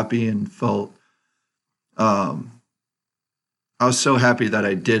really happy and felt, I was so happy that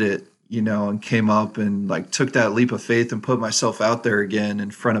I did it, and came up and like took that leap of faith and put myself out there again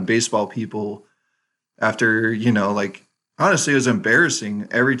in front of baseball people after, like, honestly, it was embarrassing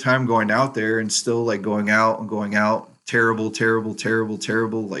every time going out there and still like going out, terrible, terrible, terrible,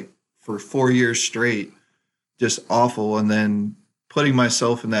 terrible, like for 4 years straight, just awful. And then putting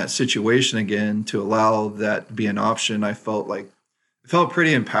myself in that situation again to allow that to be an option, I felt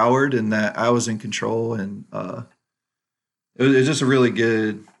pretty empowered and that I was in control. And it was just a really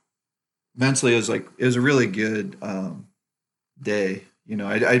good, mentally, it was a really good day.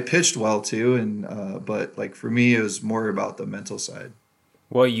 I pitched well too, and but like for me, it was more about the mental side.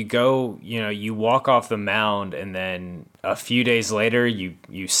 Well, you walk off the mound, and then a few days later,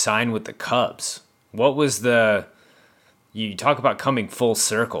 you sign with the Cubs. What was you talk about coming full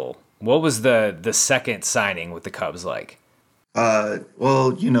circle? What was the second signing with the Cubs like?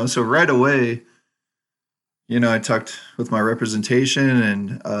 Well, so right away, I talked with my representation,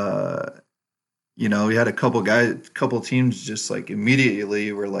 and we had a couple teams just like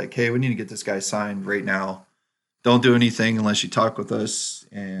immediately were like, hey, we need to get this guy signed right now. Don't do anything unless you talk with us.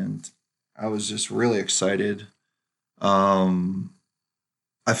 And I was just really excited. Again,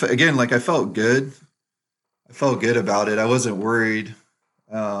 like I felt good. I felt good about it. I wasn't worried.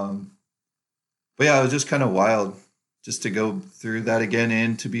 But yeah, it was just kind of wild just to go through that again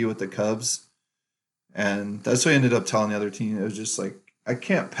and to be with the Cubs. And that's what I ended up telling the other team. It was just like, I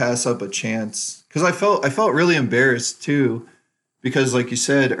can't pass up a chance because I felt really embarrassed too, because like you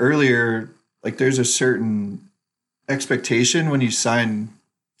said earlier, like there's a certain expectation when you sign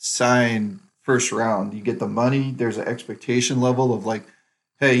first round. You get the money. There's an expectation level of like,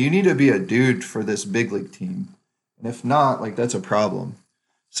 hey, you need to be a dude for this big league team, and if not, like that's a problem.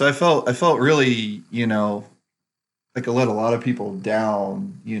 So I felt really, like I let a lot of people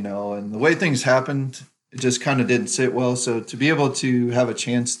down, and the way things happened, it just kind of didn't sit well. So to be able to have a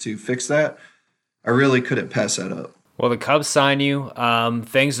chance to fix that, I really couldn't pass that up. Well, the Cubs sign you.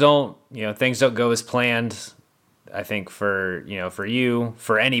 Things don't go as planned. I think for you,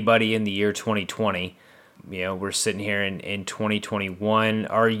 for anybody in the year 2020, we're sitting here in 2021.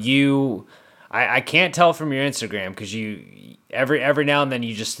 Are you? I can't tell from your Instagram because you every now and then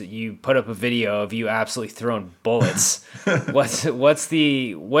you put up a video of you absolutely throwing bullets. What's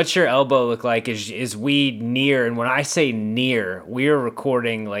your elbow look like? Is we near? And when I say near, we are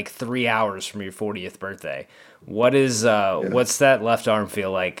recording like 3 hours from your 40th birthday. What's that left arm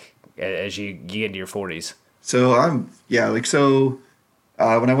feel like as you get into your 40s? So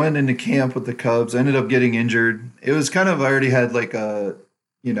when I went into camp with the Cubs, I ended up getting injured. It was kind of, I already had like a,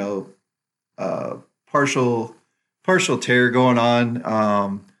 partial tear going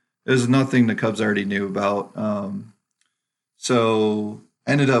on. It was nothing the Cubs already knew about. So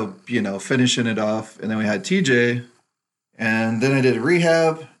I ended up, finishing it off, and then we had TJ, and then I did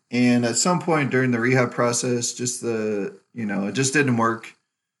rehab. And at some point during the rehab process, it just didn't work.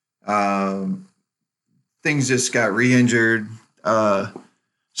 Things just got re-injured.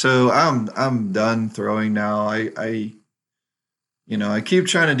 So I'm done throwing now. I keep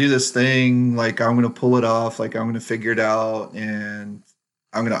trying to do this thing like I'm going to pull it off, like I'm going to figure it out, and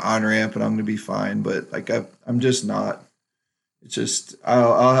I'm going to on ramp and I'm going to be fine. But like I'm just not. It's just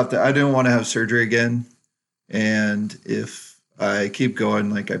I'll have to. I don't want to have surgery again, and if I keep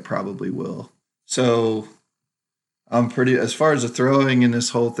going, like I probably will. So I'm pretty, as far as the throwing and this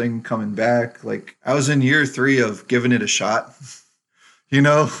whole thing coming back, like I was in year 3 of giving it a shot,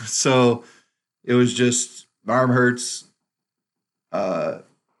 so it was just my arm hurts.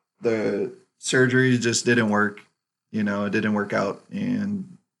 The surgery just didn't work, it didn't work out.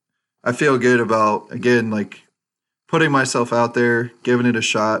 And I feel good about, again, like putting myself out there, giving it a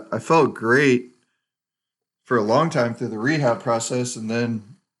shot. I felt great for a long time through the rehab process. And then,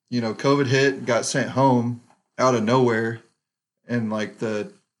 COVID hit, got sent home out of nowhere and like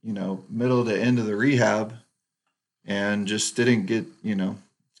the, middle to end of the rehab, and just didn't get,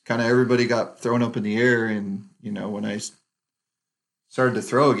 kind kind of everybody got thrown up in the air, and when I started to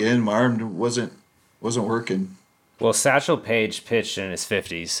throw again, my arm wasn't working. Well, Satchel Paige pitched in his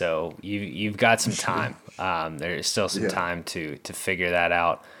 50s, so you've got some time. There's still some time to figure that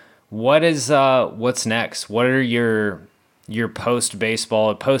out. What's next? What are your post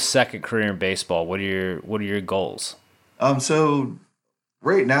baseball, post second career in baseball? What are your goals? So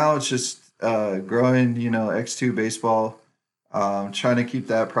right now it's just growing, X2 baseball. Trying to keep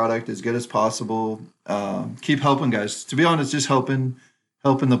that product as good as possible. Keep helping guys. To be honest, just helping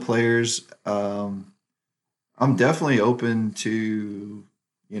the players. I'm definitely open to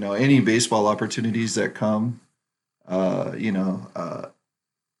any baseball opportunities that come. I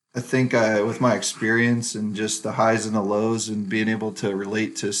think with my experience and just the highs and the lows and being able to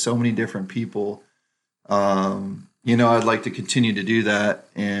relate to so many different people, I'd like to continue to do that.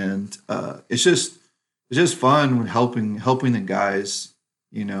 And it's just fun helping the guys.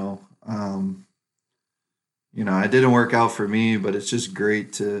 It didn't work out for me, but it's just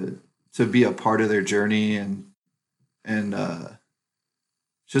great to be a part of their journey, and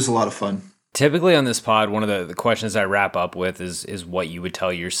it's just a lot of fun. Typically on this pod, one of the questions I wrap up with is what you would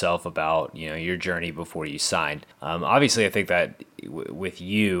tell yourself about your journey before you signed. Obviously, I think that with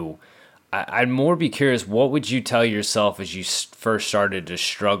you, I'd more be curious, what would you tell yourself as you first started to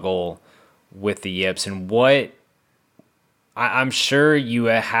struggle with the yips, and what I'm sure you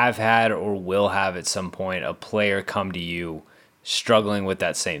have had or will have at some point a player come to you struggling with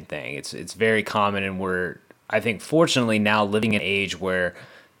that same thing. It's very common, and we're, I think, fortunately now living in an age where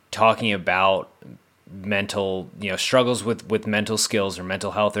talking about mental, struggles with mental skills or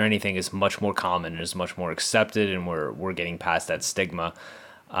mental health or anything is much more common and is much more accepted, and we're getting past that stigma.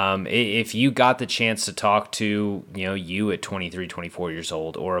 If you got the chance to talk to, you at 23, 24 years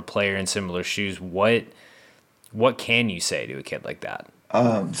old, or a player in similar shoes, what can you say to a kid like that?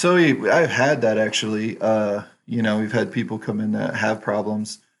 So I've had that actually. We've had people come in that have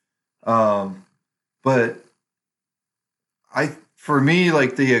problems. But for me,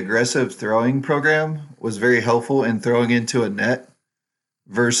 like, the aggressive throwing program was very helpful in throwing into a net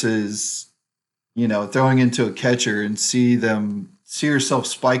versus, throwing into a catcher and see yourself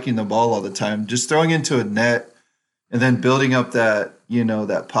spiking the ball all the time. Just throwing into a net and then building up that,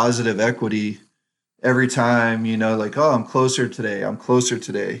 that positive equity every time, like, oh, I'm closer today.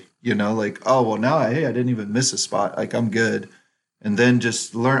 Like, oh, well, now I didn't even miss a spot. Like, I'm good. And then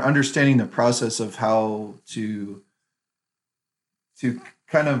just understanding the process of how to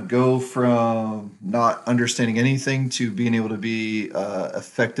kind of go from not understanding anything to being able to be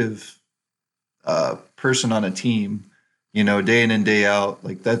effective person on a team, day in and day out.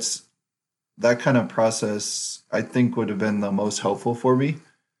 Like, that kind of process, I think, would have been the most helpful for me.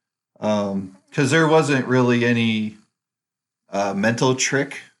 Because there wasn't really any mental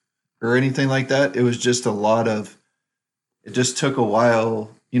trick or anything like that. It was just it just took a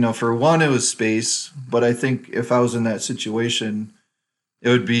while. For one, it was space. But I think if I was in that situation, it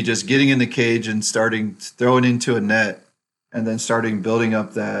would be just getting in the cage and starting throwing into a net, and then starting building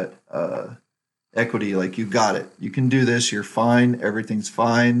up that equity. Like, you got it. You can do this. You're fine. Everything's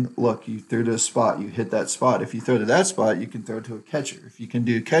fine. Look, you threw to a spot. You hit that spot. If you throw to that spot, you can throw to a catcher. If you can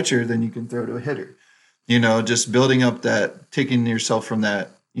do a catcher, then you can throw to a hitter. Just building up that, taking yourself from that,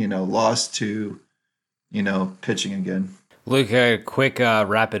 loss to, pitching again. Luke, a quick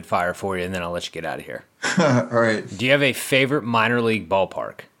rapid fire for you, and then I'll let you get out of here. All right. Do you have a favorite minor league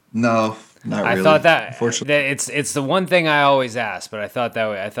ballpark? No, not really. I thought that, unfortunately, it's the one thing I always ask, but I thought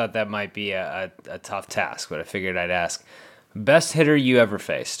that might be a tough task, but I figured I'd ask. Best hitter you ever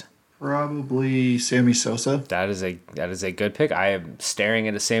faced? Probably Sammy Sosa. That is a good pick. I am staring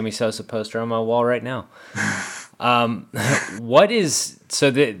at a Sammy Sosa poster on my wall right now. This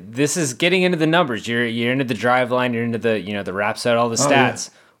is getting into the numbers. You're into the drive line. You're into the rap set, all the stats.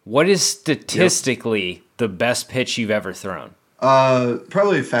 Yeah. What is statistically the best pitch you've ever thrown?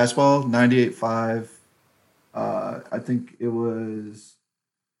 Probably a fastball, 98.5. I think it was.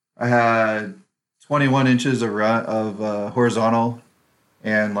 I had 21 inches of horizontal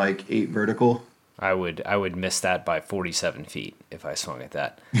and like 8 vertical. I would miss that by 47 feet if I swung at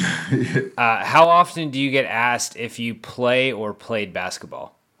that. How often do you get asked if you play or played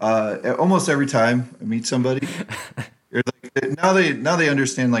basketball? Almost every time I meet somebody. Now they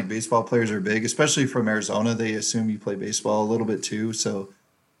understand, like, baseball players are big, especially from Arizona. They assume you play baseball a little bit too. So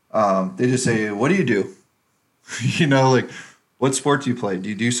they just say, "What do you do?" Like, "What sport do you play? Do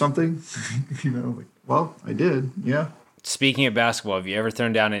you do something?" Like, well, I did. Yeah. Speaking of basketball, have you ever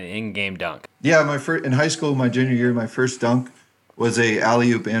thrown down an in-game dunk? Yeah, in high school, my junior year, my first dunk was a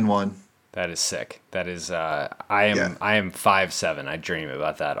alley-oop and one. That is sick. That is, I am 5'7". I dream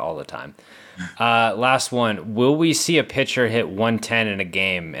about that all the time. Last one. Will we see a pitcher hit 110 in a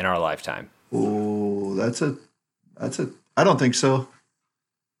game in our lifetime? Oh, I don't think so.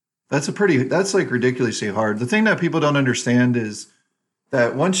 That's like ridiculously hard. The thing that people don't understand is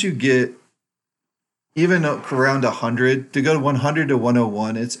that once you get even around 100, to go to 100 to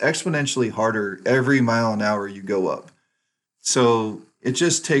 101, it's exponentially harder every mile an hour you go up. So it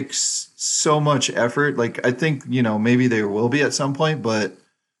just takes so much effort. Like, I think, maybe there will be at some point, but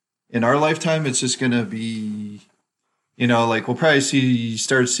in our lifetime, it's just going to be, like we'll probably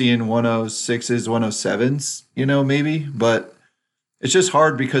start seeing 106s, 107s, maybe, but it's just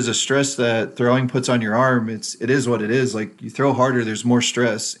hard because of stress that throwing puts on your arm. It is what it is. Like, you throw harder, there's more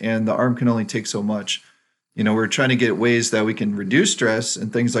stress, and the arm can only take so much. We're trying to get ways that we can reduce stress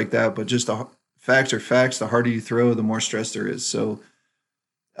and things like that, but just the facts are facts. The harder you throw, the more stress there is. So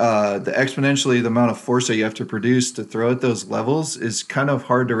the amount of force that you have to produce to throw at those levels is kind of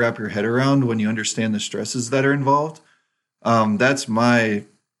hard to wrap your head around when you understand the stresses that are involved. That's my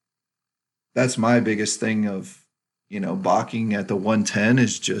biggest thing of, balking at the 110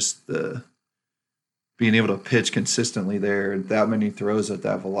 is just the being able to pitch consistently there. That many throws at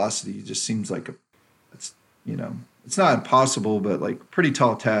that velocity just seems like it's not impossible, but like pretty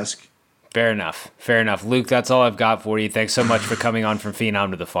tall task. Fair enough. Luke, that's all I've got for you. Thanks so much for coming on From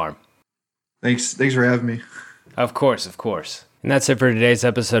Phenom to the Farm. Thanks for having me. Of course. And that's it for today's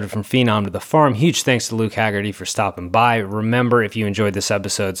episode of From Phenom to the Farm. Huge thanks to Luke Haggerty for stopping by. Remember, if you enjoyed this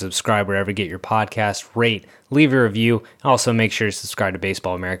episode, subscribe wherever you get your podcast, rate, leave a review. Also, make sure to subscribe to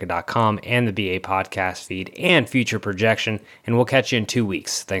BaseballAmerica.com and the BA podcast feed and Future Projection. And we'll catch you in 2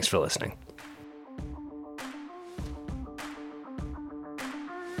 weeks. Thanks for listening.